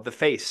he's now the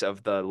face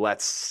of the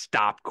let's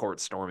stop court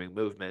storming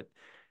movement.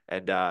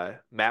 And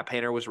Matt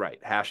Painter was right.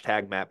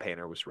 Hashtag Matt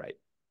Painter was right.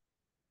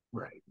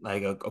 Right.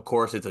 Like, of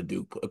course, it's a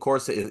Duke. Of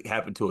course, it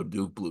happened to a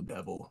Duke Blue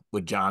Devil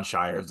with John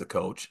Shire as the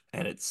coach,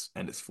 and it's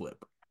Flip.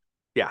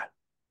 Yeah.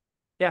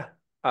 Yeah.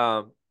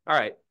 All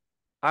right.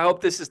 I hope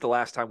this is the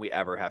last time we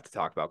ever have to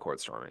talk about court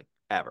storming.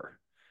 Ever.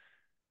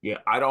 Yeah,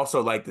 I'd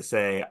also like to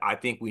say I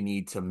think we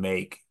need to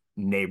make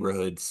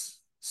neighborhoods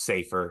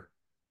safer.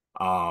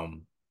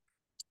 Um,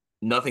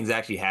 Nothing's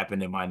actually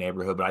happened in my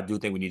neighborhood, but I do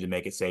think we need to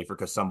make it safer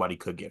because somebody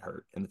could get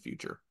hurt in the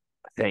future.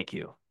 Thank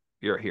you.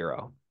 You're a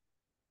hero.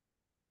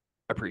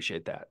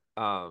 Appreciate that.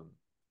 I'm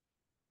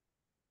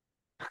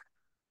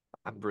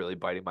really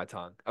biting my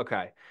tongue.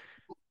 Okay.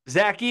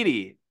 Zach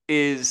Edey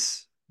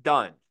is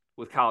done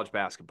with college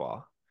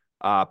basketball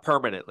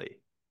permanently.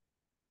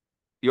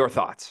 Your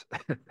thoughts?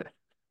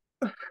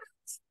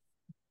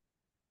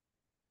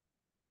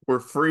 We're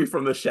free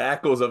from the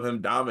shackles of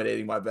him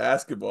dominating my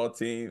basketball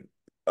team.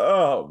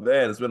 Oh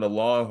man, it's been a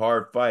long,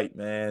 hard fight,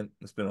 man.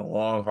 It's been a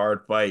long,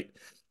 hard fight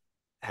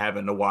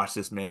having to watch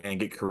this man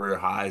get career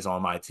highs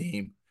on my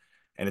team.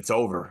 And it's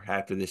over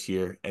after this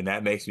year. And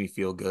that makes me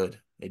feel good.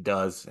 It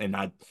does. And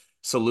I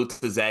salute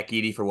to Zach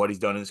Edey for what he's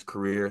done in his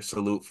career.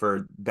 Salute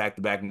for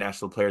back-to-back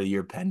National Player of the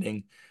Year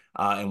pending,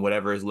 and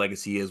whatever his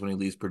legacy is when he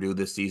leaves Purdue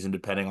this season,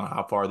 depending on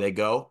how far they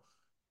go.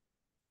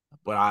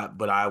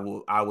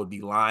 I would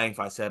be lying if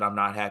I said I'm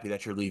not happy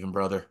that you're leaving,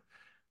 brother.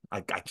 I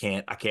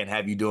can't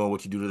have you doing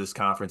what you do to this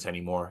conference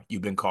anymore.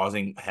 You've been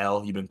causing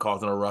hell. You've been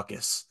causing a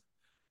ruckus.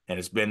 And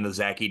it's been the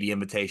Zach Edey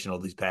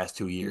Invitational these past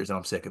 2 years, and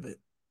I'm sick of it.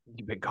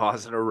 You've been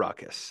causing a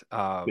ruckus.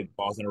 Been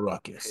causing a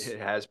ruckus.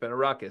 It has been a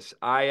ruckus.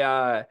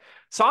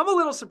 So I'm a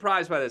little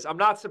surprised by this. I'm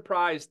not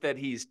surprised that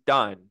he's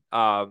done.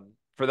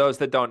 For those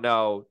that don't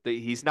know,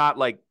 he's not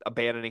like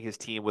abandoning his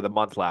team with a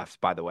month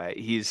left, by the way.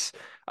 He's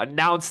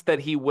announced that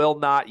he will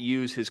not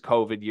use his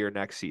COVID year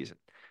next season.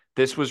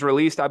 This was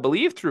released, I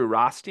believe, through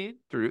Rothstein,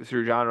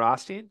 through John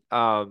Rothstein.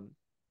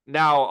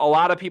 Now a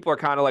lot of people are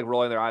kind of like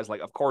rolling their eyes,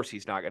 like, of course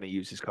he's not going to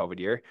use his COVID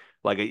year.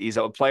 Like he's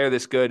a player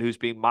this good who's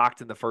being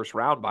mocked in the first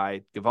round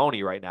by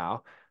Gavoni right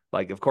now.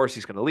 Like, of course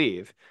he's going to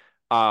leave.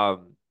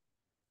 Um,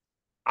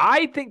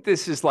 I think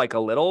this is like a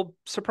little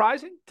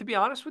surprising, to be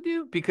honest with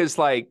you, because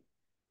like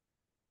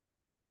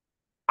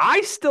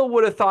I still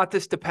would have thought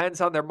this depends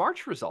on their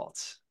March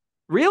results.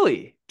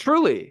 Really,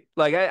 truly.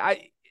 Like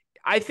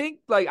I think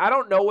like I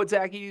don't know what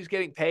Zach Edey's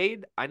getting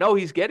paid. I know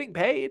he's getting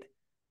paid.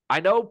 I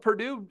know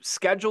Purdue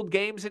scheduled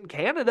games in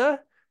Canada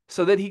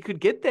so that he could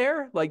get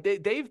there. Like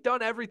they've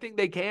done everything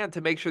they can to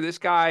make sure this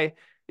guy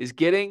is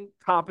getting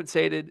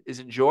compensated,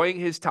 is enjoying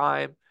his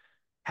time,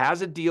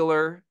 has a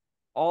dealer,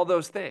 all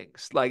those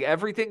things. Like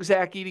everything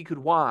Zach Edey could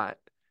want,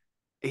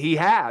 he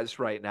has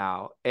right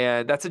now.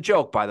 And that's a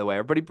joke, by the way.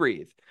 Everybody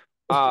breathe.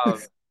 Um,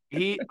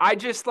 I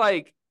just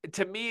like,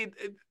 to me,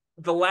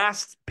 the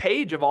last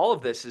page of all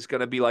of this is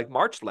going to be like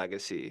March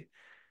legacy.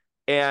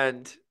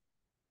 And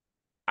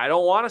I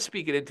don't want to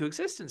speak it into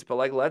existence, but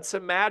like, let's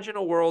imagine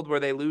a world where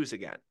they lose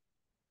again.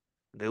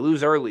 They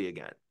lose early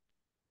again.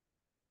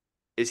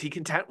 Is he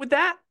content with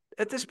that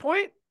at this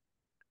point?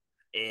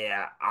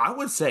 Yeah, I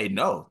would say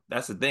no.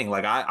 That's the thing.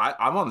 Like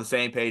I'm on the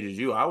same page as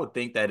you. I would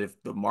think that if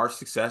the March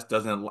success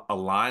doesn't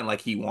align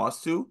like he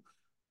wants to,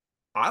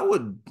 I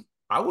would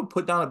I would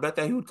put down a bet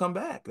that he would come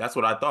back. That's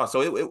what I thought.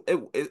 So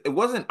it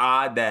wasn't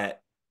odd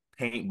that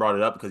Paint brought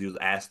it up because he was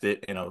asked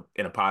it in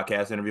a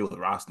podcast interview with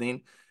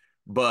Rothstein.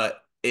 But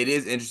it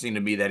is interesting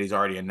to me that he's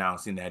already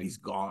announcing that he's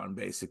gone,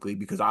 basically,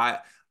 because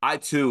I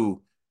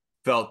too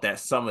felt that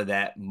some of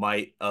that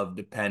might have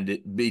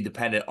be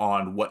dependent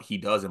on what he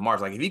does in March.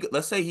 Like if he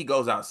let's say he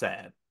goes out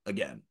sad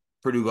again,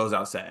 Purdue goes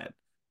out sad.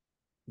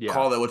 Yeah.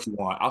 Call it what you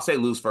want. I'll say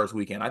lose first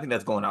weekend. I think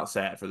that's going out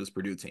sad for this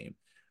Purdue team.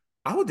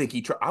 I would think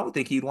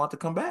he'd want to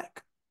come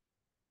back.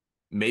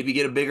 Maybe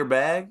get a bigger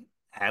bag,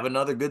 have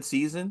another good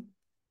season,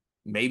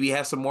 maybe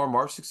have some more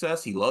March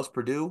success. He loves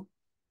Purdue.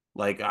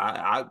 Like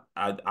I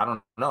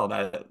don't know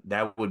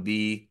that would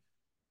be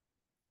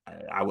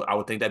I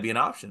would think that'd be an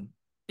option.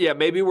 Yeah,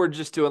 maybe we're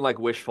just doing like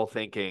wishful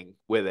thinking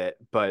with it,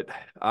 but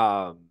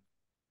I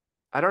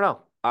don't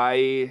know.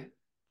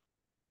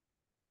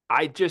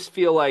 I just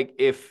feel like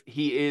if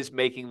he is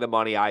making the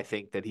money I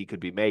think that he could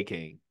be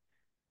making,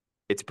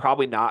 it's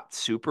probably not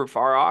super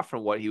far off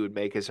from what he would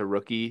make as a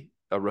rookie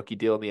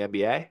deal in the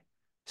NBA.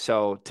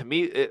 So to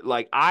me,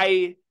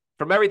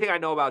 from everything I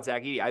know about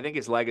Zach Edey, I think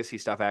his legacy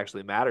stuff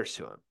actually matters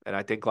to him. And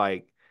I think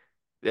like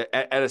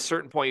at a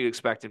certain point, you'd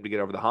expect him to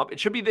get over the hump. It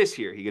should be this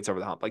year he gets over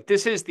the hump. Like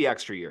this is the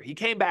extra year. He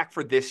came back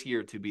for this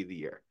year to be the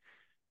year.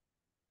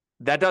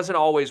 That doesn't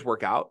always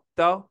work out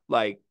though.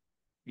 Like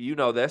you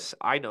know this,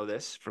 I know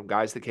this from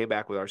guys that came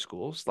back with our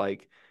schools.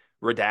 Like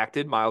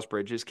redacted, Miles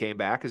Bridges came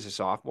back as a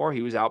sophomore.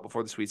 He was out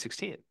before the Sweet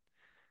 16.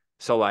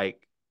 So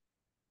like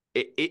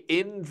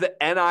in the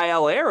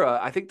NIL era,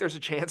 I think there's a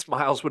chance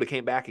Miles would have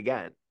came back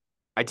again.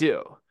 I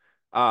do.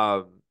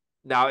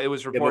 Now it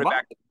was Yeah, but, reported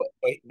back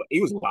but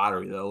he was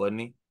lottery though, wasn't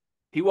he?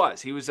 he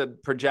was a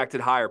projected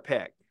higher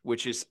pick,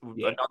 which is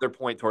Yeah. another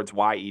point towards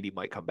why Edey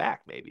might come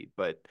back maybe.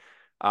 But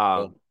Yeah.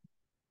 um,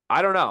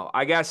 I don't know.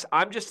 I guess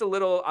I'm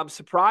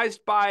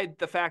surprised by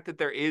the fact that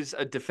there is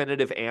a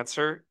definitive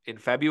answer in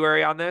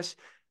February on this.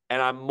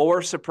 And I'm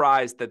more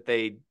surprised that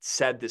they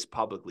said this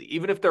publicly.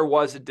 Even if there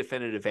was a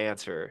definitive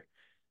answer,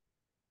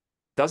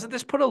 doesn't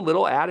this put a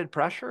little added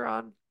pressure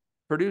on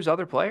Purdue's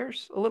other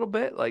players a little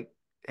bit? Like,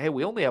 hey,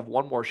 we only have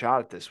one more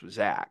shot at this with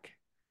Zach.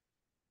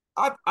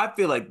 I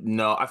feel like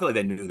no, I feel like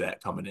they knew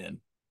that coming in.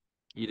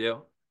 You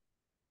do?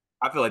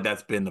 I feel like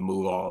that's been the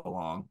move all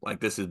along. Like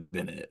this has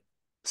been it.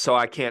 So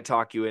I can't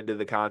talk you into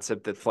the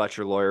concept that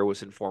Fletcher Lawyer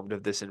was informed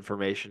of this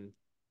information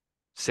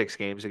 6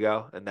 games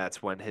ago, and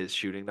that's when his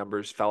shooting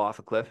numbers fell off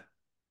a cliff.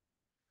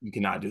 You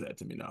cannot do that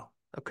to me now.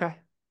 Okay.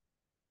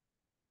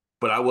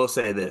 But I will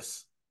say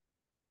this.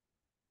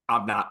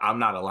 I'm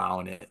not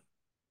allowing it.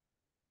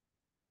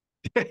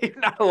 You're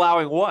not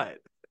allowing what?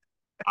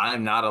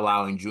 I'm not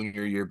allowing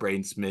junior year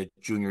Braden Smith,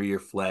 junior year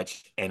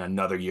Fletch, and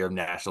another year of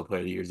National Player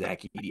of the Year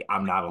Zach Edey.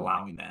 I'm not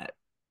allowing that.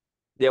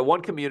 Yeah,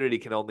 one community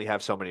can only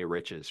have so many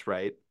riches,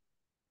 right?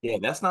 Yeah,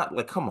 that's not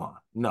like, come on.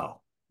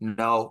 No,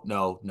 no,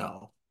 no,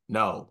 no,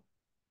 no,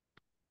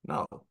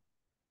 no, no.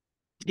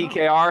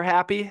 TKR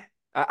happy?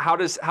 How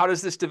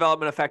does this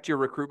development affect your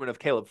recruitment of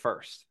Caleb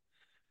First?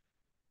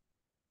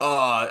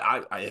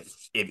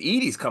 If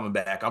Edey's coming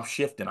back, I'm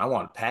shifting. I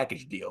want a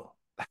package deal.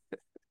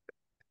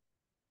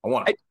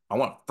 I, I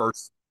want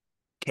first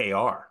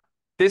KR.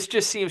 this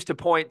just seems to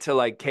point to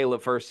like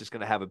Caleb First is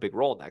going to have a big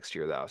role next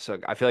year, though. So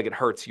I feel like it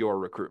hurts your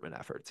recruitment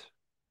efforts.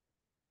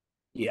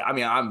 Yeah, I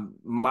mean,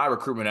 my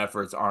recruitment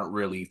efforts aren't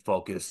really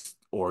focused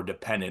or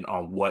dependent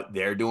on what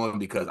they're doing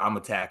because I'm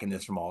attacking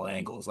this from all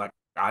angles. Like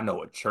I know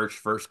what church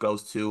first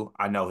goes to.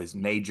 I know his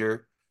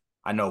major.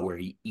 I know where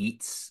he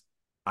eats.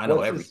 I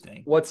know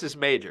everything. What's his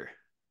major?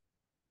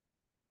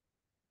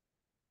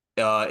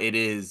 It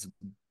is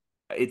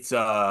it's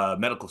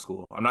medical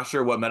school. I'm not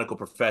sure what medical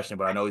profession,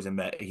 but I know he's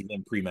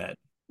in pre-med.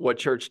 What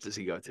church does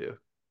he go to?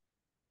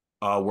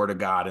 Word of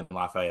God in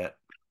Lafayette.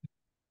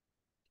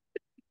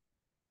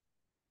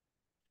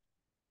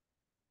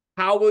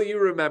 How will you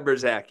remember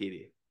Zach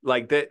Edey?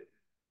 Like the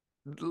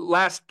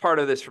last part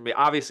of this for me,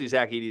 obviously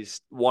Zach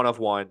Edey's one of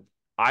one.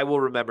 I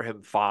will remember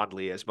him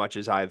fondly as much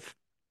as I've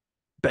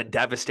been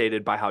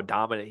devastated by how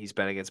dominant he's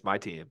been against my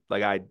team.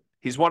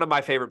 He's one of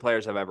my favorite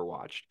players I've ever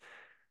watched.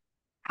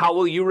 How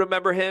will you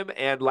remember him?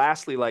 And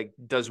lastly, like,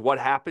 does what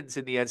happens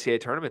in the NCAA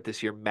tournament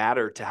this year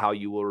matter to how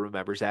you will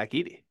remember Zach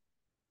Edey?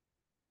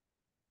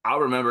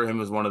 I'll remember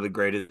him as one of the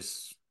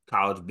greatest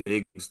college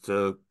bigs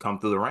to come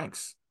through the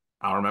ranks.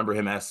 I'll remember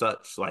him as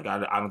such. Like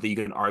I don't think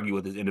you can argue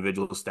with his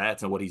individual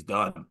stats and what he's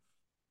done.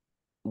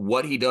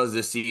 What he does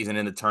this season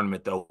in the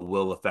tournament, though,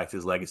 will affect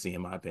his legacy,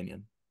 in my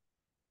opinion.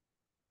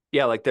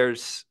 Yeah, like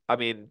there's, I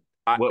mean,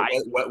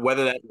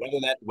 Whether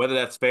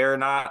that's fair or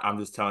not, I'm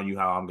just telling you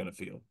how I'm gonna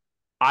feel.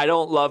 I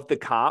don't love the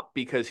comp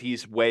because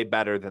he's way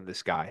better than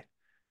this guy,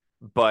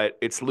 but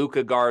it's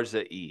Luka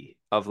Garza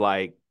of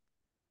like,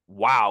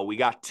 wow, we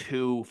got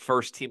two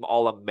first team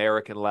All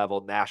American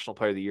level National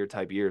Player of the Year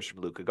type years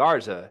from Luka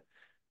Garza.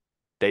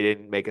 They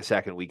didn't make a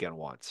second weekend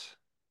once.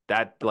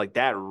 That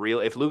real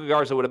if Luka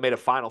Garza would have made a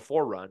Final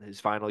Four run his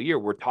final year,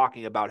 we're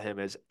talking about him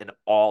as an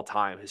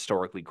all-time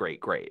historically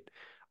great.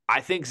 I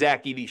think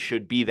Zach Edey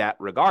should be that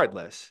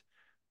regardless,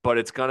 but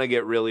it's gonna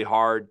get really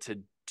hard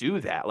to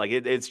do that. Like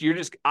it's you're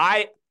just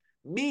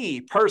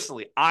me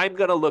personally, I'm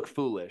gonna look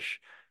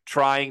foolish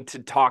trying to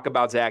talk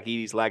about Zach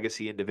Edey's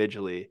legacy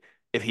individually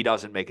if he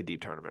doesn't make a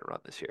deep tournament run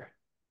this year.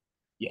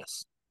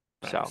 Yes,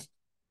 So thanks.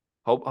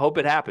 hope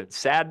it happens.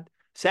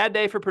 Sad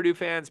day for Purdue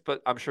fans,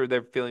 but I'm sure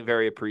they're feeling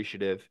very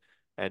appreciative.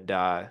 And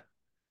I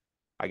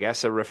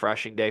guess a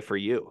refreshing day for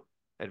you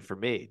and for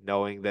me,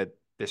 knowing that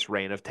this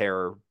reign of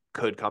terror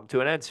could come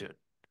to an end soon.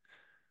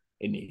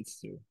 It needs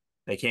to.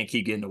 They can't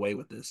keep getting away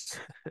with this.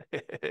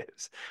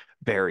 It's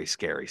very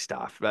scary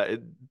stuff.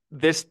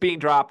 This being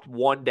dropped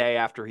one day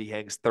after he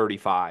hangs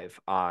 35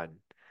 on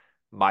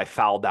my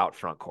fouled out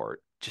front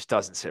court just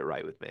doesn't sit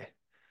right with me.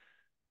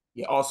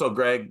 Yeah. Also,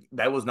 Greg,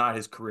 that was not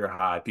his career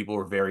high. People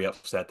were very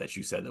upset that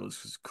you said that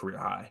was his career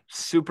high.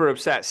 Super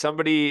upset.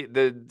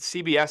 The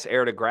CBS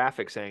aired a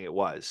graphic saying it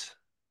was.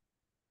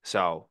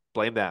 So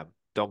blame them.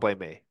 Don't blame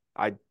me.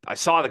 I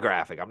saw the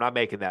graphic. I'm not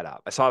making that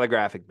up. I saw the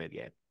graphic mid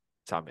game.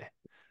 It's on me.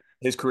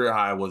 His career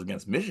high was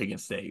against Michigan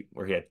State,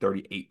 where he had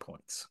 38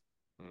 points.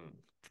 Mm.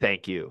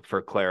 Thank you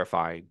for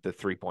clarifying the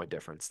 3 point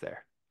difference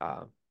there.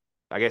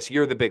 I guess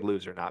you're the big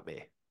loser, not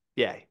me.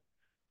 Yay.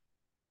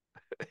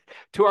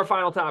 To our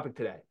final topic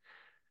today.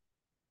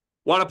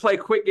 Want to play a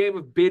quick game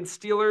of bid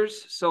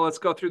stealers? So let's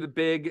go through the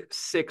big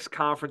six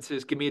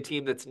conferences. Give me a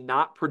team that's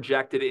not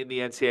projected in the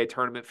NCAA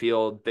tournament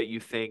field that you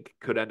think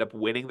could end up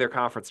winning their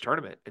conference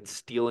tournament and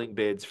stealing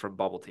bids from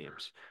bubble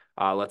teams.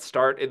 Let's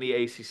start in the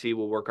ACC.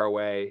 We'll work our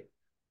way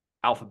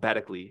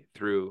alphabetically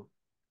through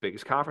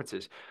biggest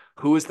conferences.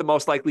 Who is the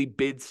most likely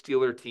bid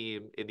stealer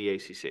team in the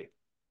ACC?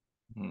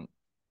 Hmm.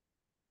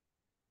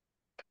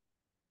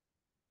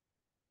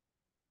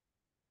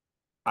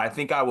 I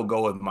think I will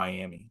go with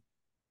Miami.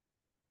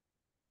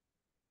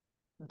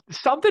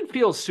 Something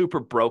feels super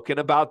broken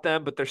about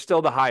them, but they're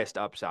still the highest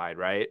upside,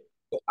 right?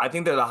 I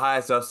think they're the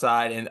highest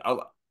upside,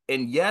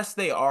 and yes,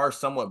 they are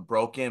somewhat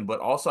broken, but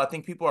also I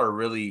think people are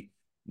really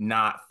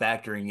not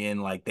factoring in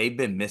like they've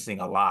been missing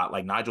a lot.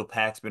 Like Nigel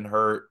Pack's been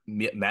hurt,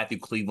 Matthew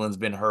Cleveland's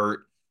been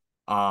hurt.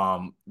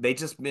 They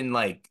just been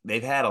like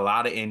they've had a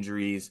lot of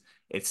injuries.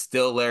 It's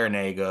still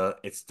Larinaga,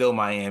 it's still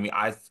Miami.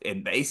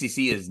 And the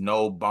ACC is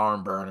no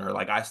barn burner.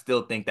 Like I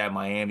still think that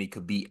Miami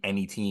could beat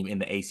any team in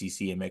the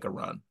ACC and make a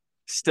run.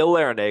 Still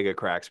Larinaga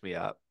cracks me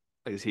up.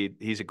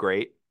 He's a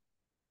great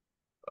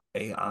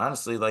Hey,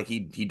 honestly, like he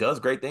does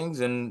great things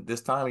in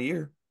this time of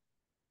year.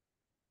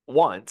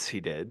 once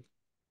he did.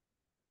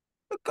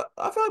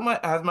 I feel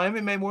like has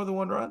Miami made more than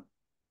one run?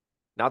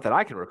 Not that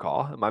I can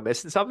recall. Am I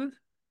missing something?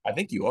 I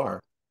think you are.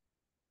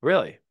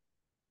 Really?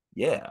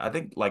 Yeah, I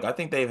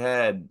think they've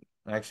had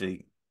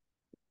actually.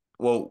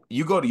 Well,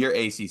 you go to your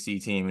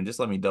ACC team and just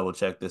let me double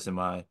check this in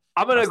I'm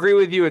going my to agree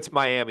with you. It's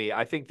Miami.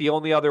 I think the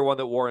only other one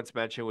that warrants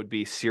mention would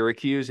be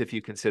Syracuse, if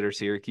you consider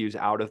Syracuse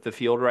out of the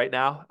field right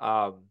now.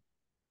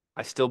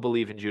 I still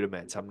believe in Judah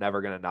Mintz. I'm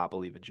never going to not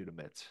believe in Judah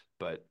Mintz,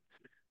 but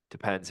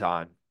depends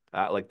on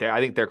I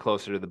think they're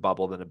closer to the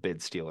bubble than a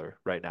bid stealer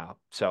right now.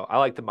 So I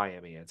like the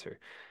Miami answer.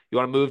 You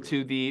want to move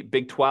to the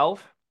Big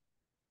 12?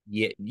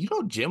 Yeah, you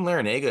know Jim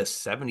Larinaga is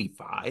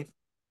 75.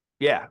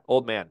 Yeah,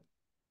 old man.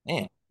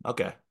 Man,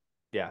 okay.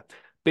 Yeah.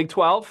 Big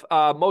 12,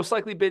 most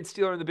likely bid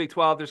stealer in the Big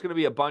 12. There's going to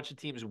be a bunch of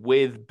teams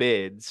with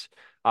bids.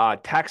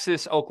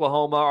 Texas,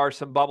 Oklahoma are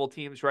some bubble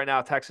teams right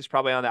now. Texas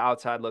probably on the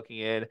outside looking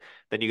in.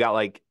 Then you got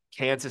like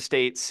Kansas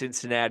State,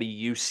 Cincinnati,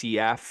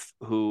 UCF,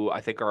 who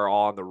I think are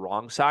all on the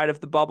wrong side of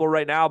the bubble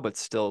right now, but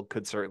still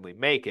could certainly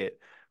make it.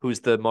 Who's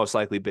the most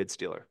likely bid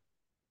stealer?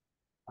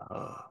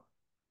 Uh,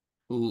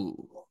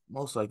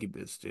 Most likely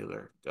bid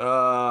stealer.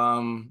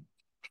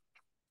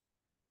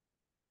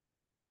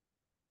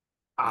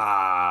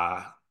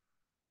 Ah,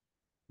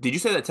 did you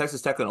say that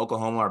Texas Tech and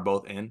Oklahoma are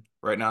both in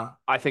right now?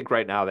 I think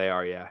right now they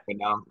are, yeah. Right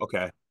now,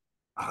 okay.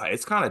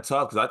 It's kind of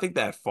tough because I think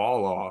that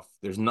fall off.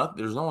 There's no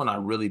one I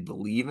really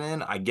believe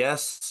in. I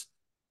guess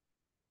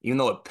even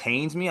though it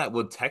pains me,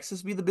 would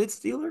Texas be the bid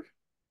stealer?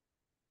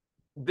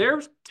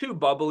 They're too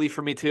bubbly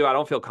for me too. I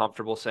don't feel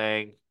comfortable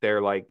saying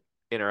they're like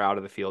in or out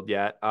of the field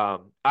yet. I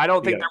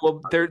don't think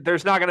Yeah.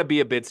 there's not going to be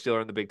a bid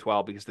stealer in the Big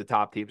 12 because the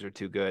top teams are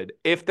too good.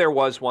 If there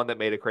was one that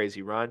made a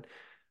crazy run,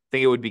 I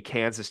think it would be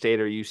Kansas State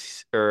or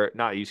UC or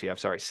not UCF,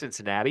 sorry,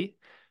 Cincinnati.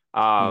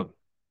 Hmm. Um,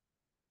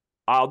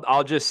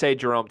 I'll just say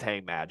Jerome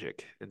Tang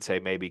Magic and say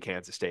maybe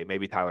Kansas State,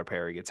 maybe Tyler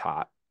Perry gets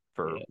hot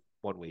for Yeah.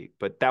 1 week,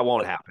 but that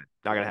won't Let, happen.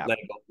 Not gonna happen.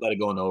 let it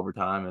go into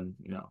overtime, and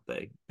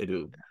they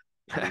do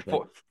the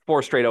thing.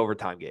 Four straight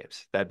overtime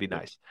games. That'd be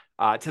nice.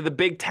 To the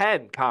Big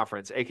Ten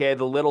Conference, aka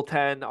the Little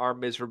Ten, our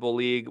miserable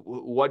league.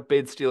 What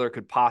bid stealer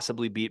could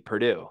possibly beat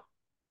Purdue?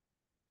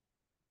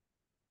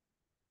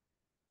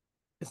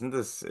 Isn't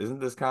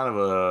this kind of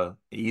a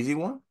easy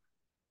one?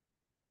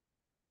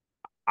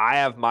 I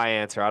have my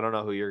answer. I don't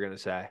know who you're gonna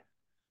say.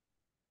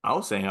 I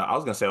was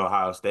gonna say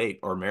Ohio State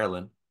or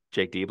Maryland.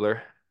 Jake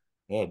Diebler.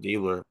 Yeah,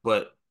 Diebler,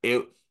 but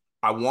it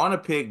I want to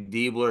pick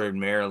Diebler in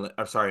Maryland.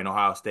 Or sorry, in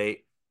Ohio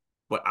State,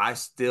 but I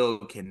still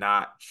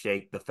cannot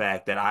shake the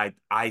fact that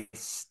I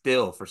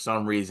still for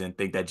some reason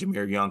think that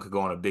Jameer Young could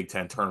go on a Big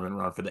Ten tournament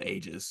run for the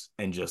ages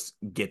and just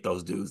get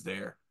those dudes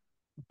there.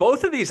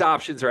 Both of these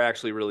options are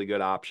actually really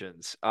good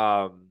options.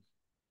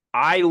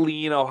 I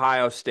lean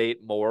Ohio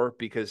State more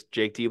because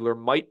Jake Diebler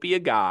might be a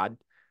god,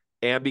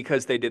 and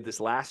because they did this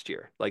last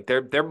year. Like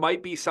there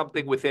might be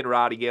something within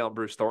Roddy Gale and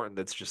Bruce Thornton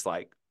that's just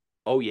like,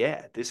 oh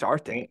yeah, this is our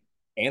thing.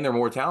 And, and they're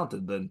more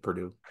talented than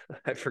Purdue.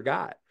 I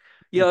forgot.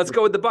 Yeah, let's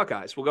go with the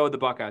Buckeyes. We'll go with the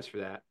Buckeyes for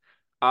that.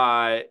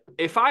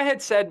 If I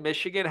had said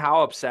Michigan,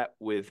 how upset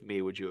with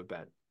me would you have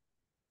been?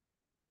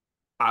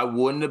 I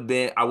wouldn't have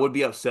been. I would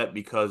be upset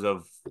because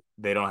of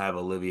they don't have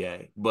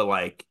Olivier. But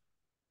like,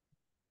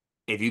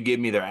 if you give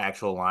me their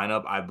actual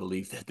lineup, I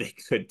believe that they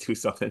could do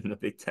something in the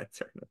Big Ten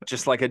tournament.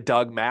 Just like a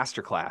Doug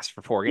masterclass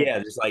for four Yeah,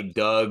 games. just like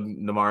Doug,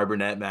 Namari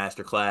Burnett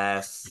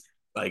masterclass.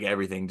 like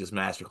everything just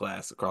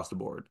masterclass across the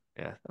board.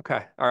 Yeah.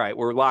 Okay. All right.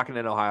 We're locking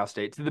in Ohio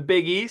State to the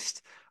Big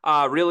East.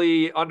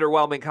 Really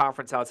underwhelming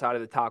conference outside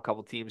of the top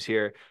couple teams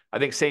here. I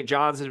think St.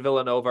 John's and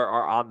Villanova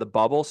are on the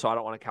bubble, so I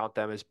don't want to count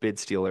them as bid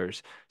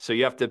stealers. So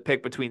you have to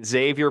pick between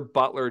Xavier,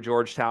 Butler,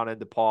 Georgetown,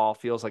 and DePaul.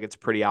 Feels like it's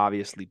pretty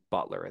obviously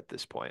Butler at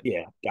this point.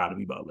 Yeah, gotta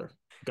be Butler.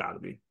 Gotta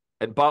be.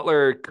 And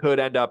Butler could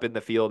end up in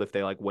the field if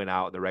they like win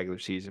out in the regular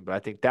season, but I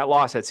think that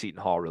loss at Seton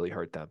Hall really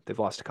hurt them. They've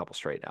lost a couple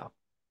straight now.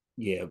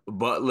 Yeah,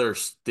 Butler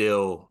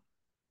still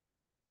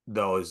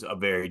though is a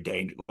very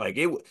dangerous. Like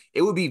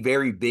it would be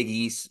very Big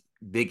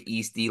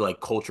Easty, like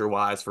culture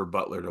wise for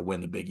Butler to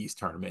win the Big East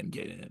tournament and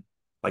get in.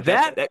 Like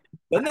That that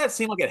doesn't that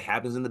seem like it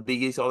happens in the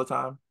Big East all the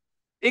time?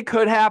 it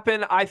could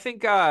happen. I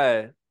think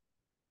I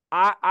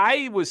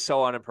was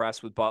so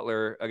unimpressed with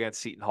Butler against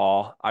Seton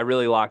Hall. I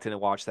really locked in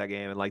and watched that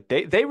game, and like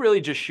they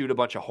really just shoot a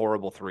bunch of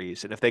horrible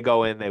threes. And if they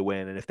go in, they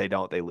win, and if they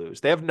don't, they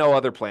lose. They have no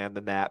other plan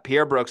than that.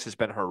 Pierre Brooks has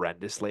been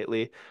horrendous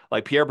lately.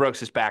 Like Pierre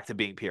Brooks is back to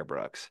being Pierre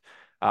Brooks.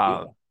 Yeah,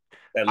 Um,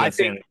 that I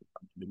think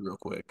insanity real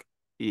quick.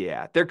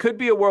 yeah, there could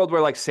be a world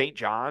where like St.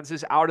 John's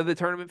is out of the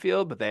tournament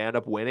field, but they end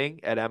up winning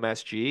at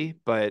MSG.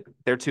 But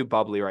they're too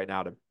bubbly right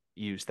now to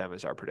use them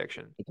as our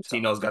prediction. So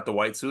Tino's got the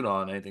white suit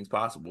on. Anything's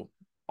possible.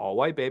 all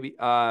white baby.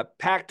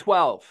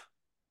 Pac-12.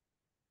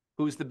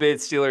 Who's the bid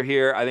stealer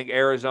here? I think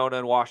Arizona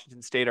and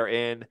Washington State are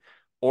in.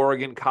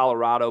 Oregon,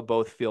 Colorado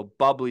both feel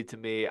bubbly to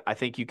me. I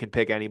think you can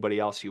pick anybody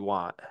else you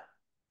want.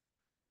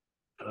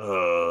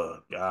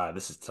 God,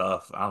 this is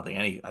tough. I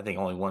think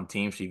only one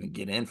team should even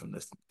get in from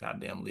this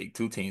goddamn league.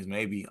 Two teams,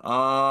 maybe.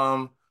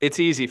 It's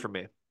easy for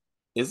me.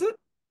 Is it?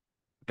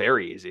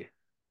 Very easy.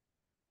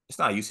 It's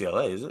not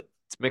UCLA, is it?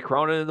 It's Mick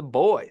Cronin and the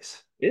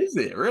boys. Is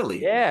it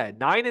really? Yeah,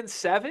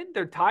 9-7.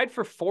 They're tied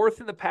for fourth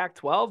in the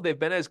Pac-12. They've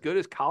been as good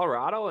as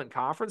Colorado in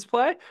conference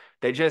play.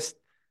 They just,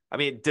 I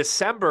mean,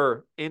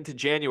 December into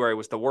January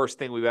was the worst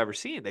thing we've ever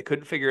seen. They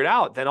couldn't figure it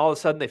out. Then all of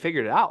a sudden they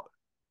figured it out.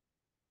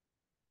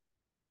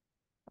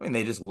 I mean,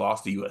 they just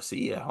lost to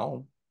USC at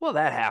home. Well,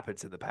 that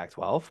happens in the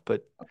Pac-12,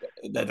 but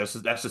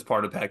That's just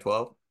part of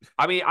Pac-12.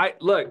 I mean, I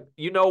look,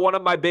 one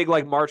of my big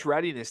like March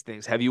readiness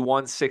things. Have you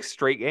won 6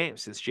 straight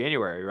games since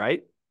January,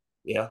 right?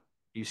 Yeah.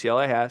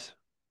 UCLA has.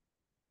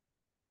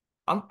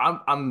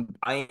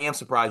 I am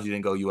surprised you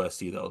didn't go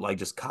USC though. Like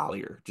just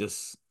Collier.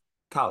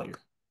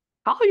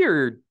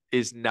 Collier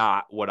is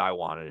not what I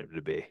wanted him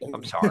to be.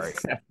 I'm sorry.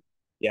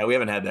 Yeah, we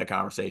haven't had that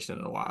conversation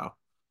in a while.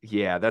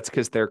 Yeah, that's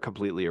because they're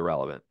completely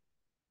irrelevant.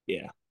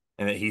 Yeah.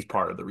 And then he's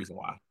part of the reason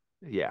why.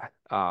 Yeah.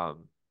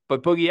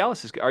 But Boogie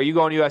Ellis is. Are you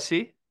going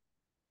USC?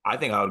 I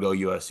think I would go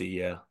USC,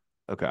 yeah.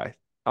 Okay.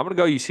 I'm gonna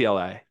go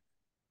UCLA.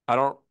 I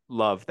don't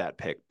love that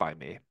pick by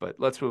me, but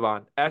let's move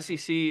on.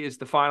 SEC is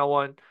the final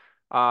one.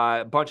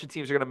 A bunch of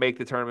teams are gonna make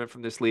the tournament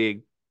from this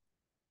league.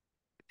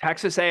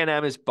 Texas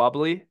A&M is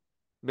bubbly.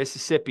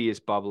 Mississippi is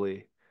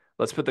bubbly.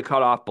 Let's put the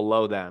cutoff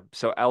below them.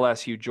 So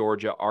LSU,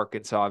 Georgia,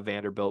 Arkansas,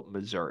 Vanderbilt,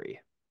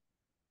 Missouri.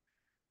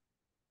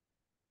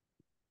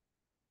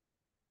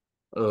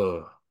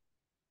 Ugh.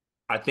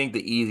 I think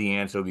the easy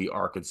answer would be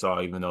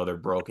Arkansas, even though they're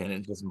broken.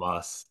 It's just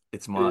must.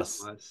 It's It is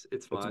must. must.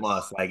 It's It's must.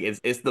 must. Like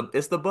it's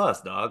the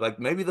bus, dog. Like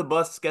maybe the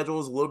bus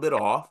schedule is a little bit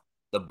off.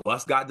 The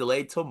bus got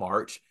delayed till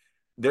March.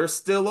 There's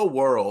still a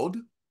world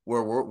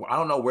where I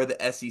don't know where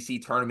the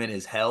SEC tournament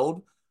is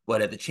held,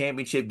 but at the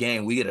championship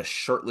game, we get a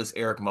shirtless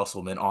Eric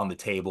Musselman on the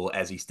table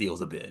as he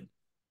steals a bid.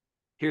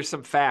 Here's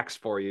some facts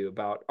for you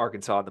about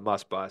Arkansas and the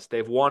Must Bus.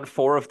 They've won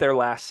 4 of their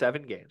last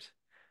 7 games.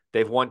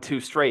 They've won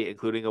 2 straight,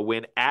 including a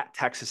win at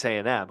Texas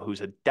A&M,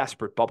 who's a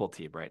desperate bubble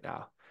team right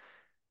now.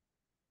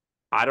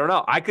 I don't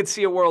know. I could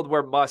see a world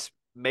where Muss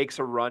makes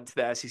a run to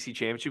the SEC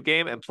championship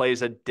game and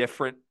plays a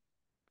different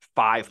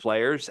 5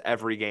 players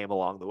every game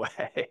along the way.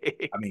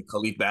 I mean,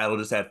 Khalif Battle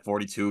just had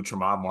 42.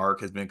 Tremont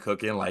Mark has been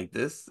cooking like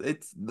this.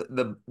 It's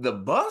the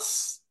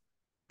bus.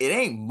 It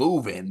ain't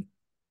moving,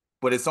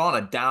 but it's on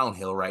a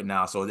downhill right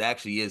now, so it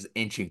actually is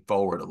inching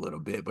forward a little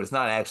bit. But it's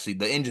not actually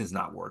the engine's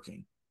not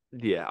working.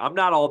 Yeah, I'm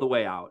not all the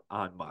way out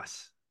on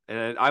Muss.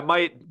 And I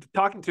might,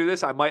 talking through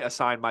this, I might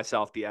assign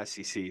myself the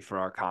SEC for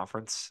our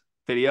conference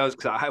videos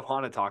because I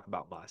want to talk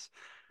about Muss.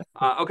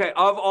 Okay,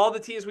 of all the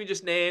teams we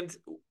just named,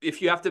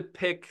 if you have to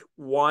pick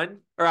one,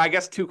 or I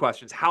guess 2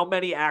 questions, how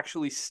many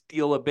actually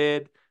steal a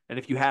bid? And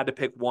if you had to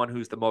pick one,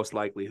 who's the most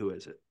likely? Who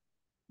is it?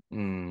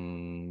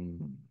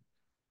 Mm.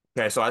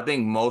 Okay, so I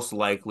think most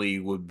likely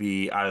would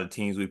be out of the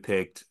teams we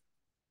picked,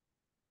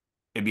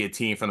 it'd be a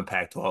team from the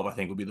Pac-12. I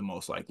think would be the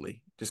most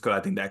likely, just because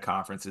I think that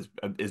conference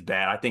is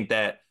bad. I think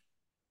that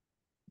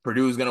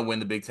Purdue's going to win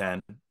the Big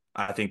Ten.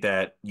 I think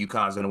that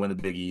UConn's going to win the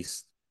Big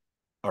East,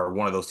 or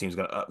one of those teams is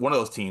going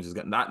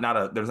to not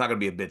a. There's not going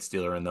to be a bid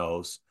stealer in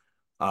those.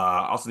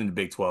 I also think the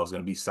Big 12 is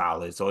going to be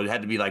solid. So it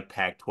had to be like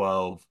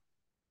Pac-12,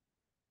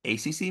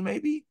 ACC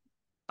maybe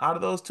out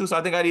of those two. So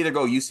I think I'd either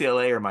go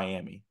UCLA or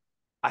Miami.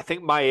 I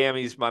think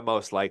Miami's my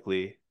most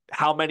likely.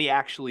 How many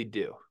actually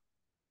do?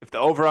 If the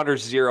over-under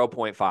is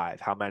 0.5,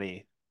 how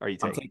many are you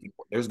I'm taking? taking.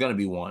 There's going to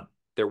be one.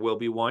 There will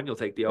be one. You'll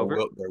take the over.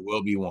 There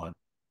will be one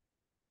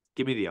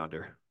Give me the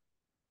under.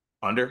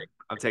 under.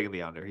 I'm taking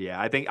the under.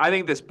 Yeah, I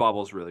think this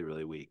bubble's really,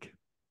 really weak.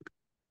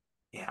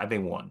 Yeah, I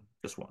think one,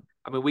 just one.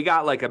 I mean, we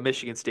got like a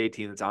Michigan State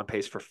team that's on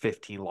pace for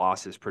 15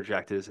 losses,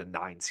 projected as a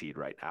 9 seed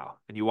right now.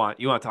 And you want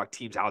to talk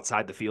teams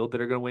outside the field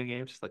that are going to win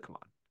games? Like, come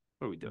on,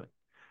 what are we doing?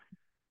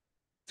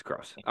 It's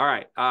gross. All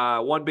right,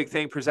 one big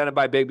thing presented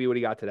by Bigby. What do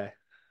you got today?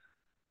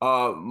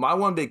 My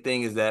one big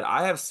thing is that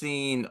I have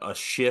seen a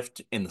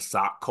shift in the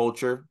sock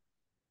culture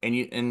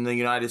in the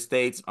United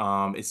States.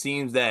 It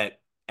seems that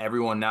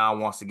everyone now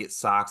wants to get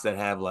socks that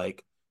have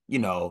like,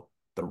 the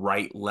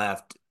right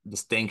left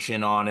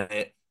distinction on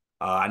it.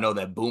 I know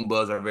that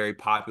Boombas are very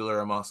popular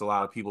amongst a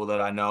lot of people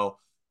that I know.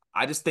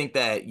 I just think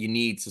that you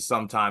need to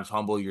sometimes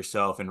humble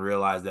yourself and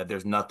realize that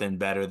there's nothing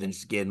better than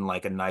just getting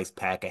like a nice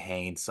pack of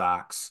Hanes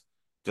socks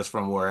just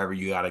from wherever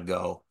you got to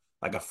go.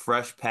 Like a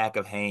fresh pack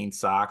of Hanes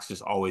socks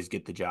just always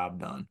get the job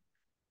done.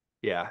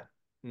 Yeah,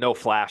 no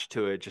flash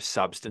to it, just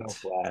No substance.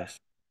 flash.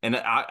 And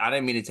I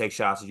didn't mean to take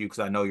shots at you because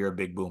I know you're a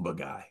big Boomba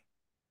guy.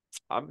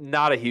 I'm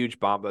not a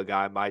huge Bomba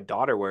guy. My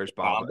daughter wears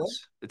Bomba?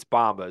 Bombas. It's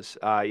Bombas.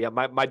 Yeah,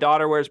 my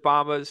daughter wears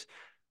Bombas.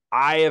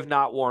 I have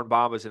not worn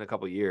Bombas in a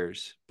couple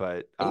years,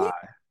 but Really?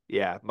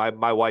 yeah,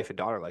 my wife and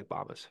daughter like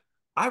Bombas.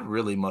 I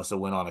really must have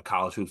went on a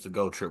college hoops to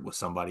go trip with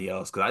somebody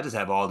else because I just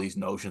have all these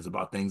notions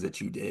about things that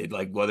you did,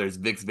 like whether it's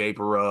Vicks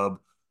Vapor Rub,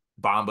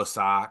 Bomba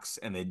socks,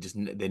 and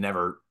they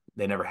never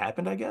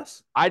happened, I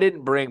guess. I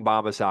didn't bring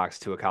Bomba socks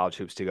to a college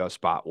hoops to go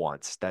spot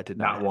once. That did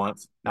not Not happen.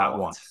 once, Not not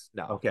once. once.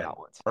 No, Okay. not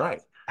once. All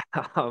right.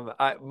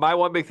 My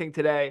one big thing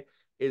today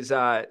is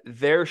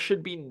there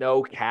should be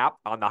no cap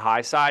on the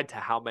high side to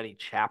how many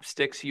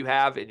chapsticks you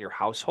have in your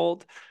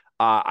household.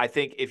 I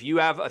think if you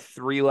have a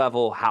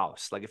 3-level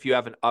house, like if you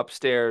have an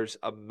upstairs,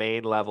 a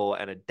main level,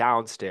 and a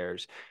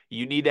downstairs,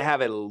 you need to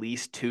have at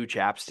least 2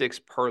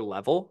 chapsticks per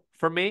level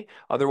for me.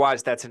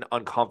 Otherwise, that's an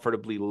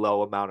uncomfortably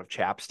low amount of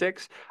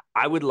chapsticks.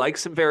 I would like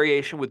some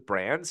variation with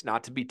brands,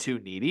 not to be too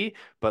needy,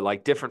 but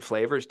like different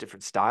flavors,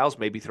 different styles.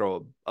 Maybe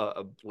throw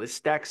a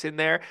Blistex in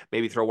there.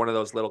 Maybe throw one of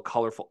those little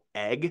colorful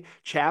egg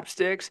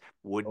chapsticks.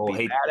 Wouldn't Oh,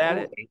 be mad at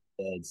it. hate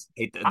the eggs.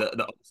 Hate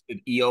the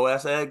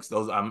EOS eggs.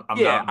 Those I'm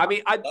Yeah, not. I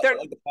mean, I like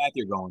the path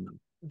you're going on.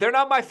 they're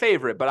not my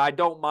favorite, but I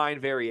don't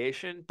mind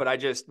variation. But I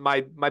just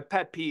my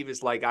pet peeve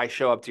is like I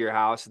show up to your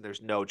house and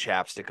there's no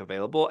chapstick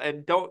available,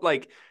 and don't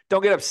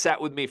get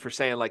upset with me for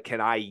saying like, can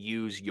I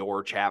use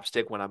your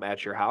chapstick when I'm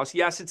at your house?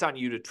 Yes, it's on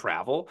you to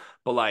travel,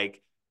 but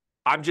like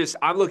I'm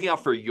looking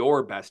out for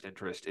your best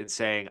interest in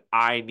saying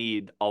I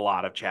need a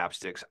lot of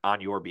chapsticks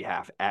on your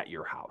behalf at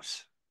your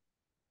house.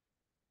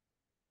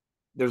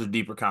 There's a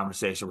deeper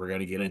conversation we're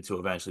going to get into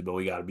eventually, but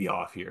we got to be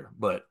off here.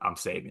 But I'm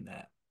saving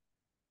that.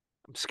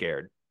 I'm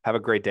scared. Have a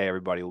great day,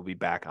 everybody. We'll be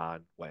back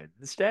on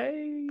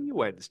Wednesday.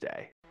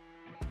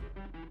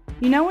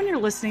 You know when you're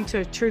listening to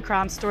a true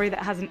crime story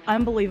that has an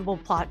unbelievable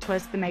plot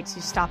twist that makes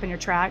you stop in your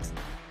tracks?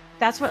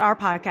 That's what our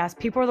podcast,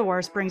 People Are the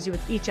Worst, brings you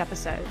with each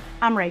episode.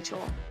 I'm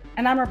Rachel.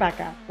 And I'm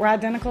Rebecca. We're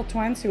identical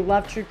twins who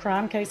love true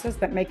crime cases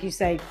that make you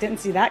say, didn't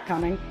see that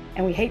coming,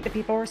 and we hate the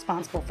people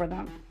responsible for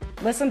them.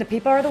 Listen to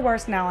People Are the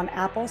Worst now on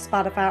Apple,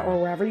 Spotify, or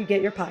wherever you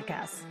get your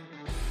podcasts.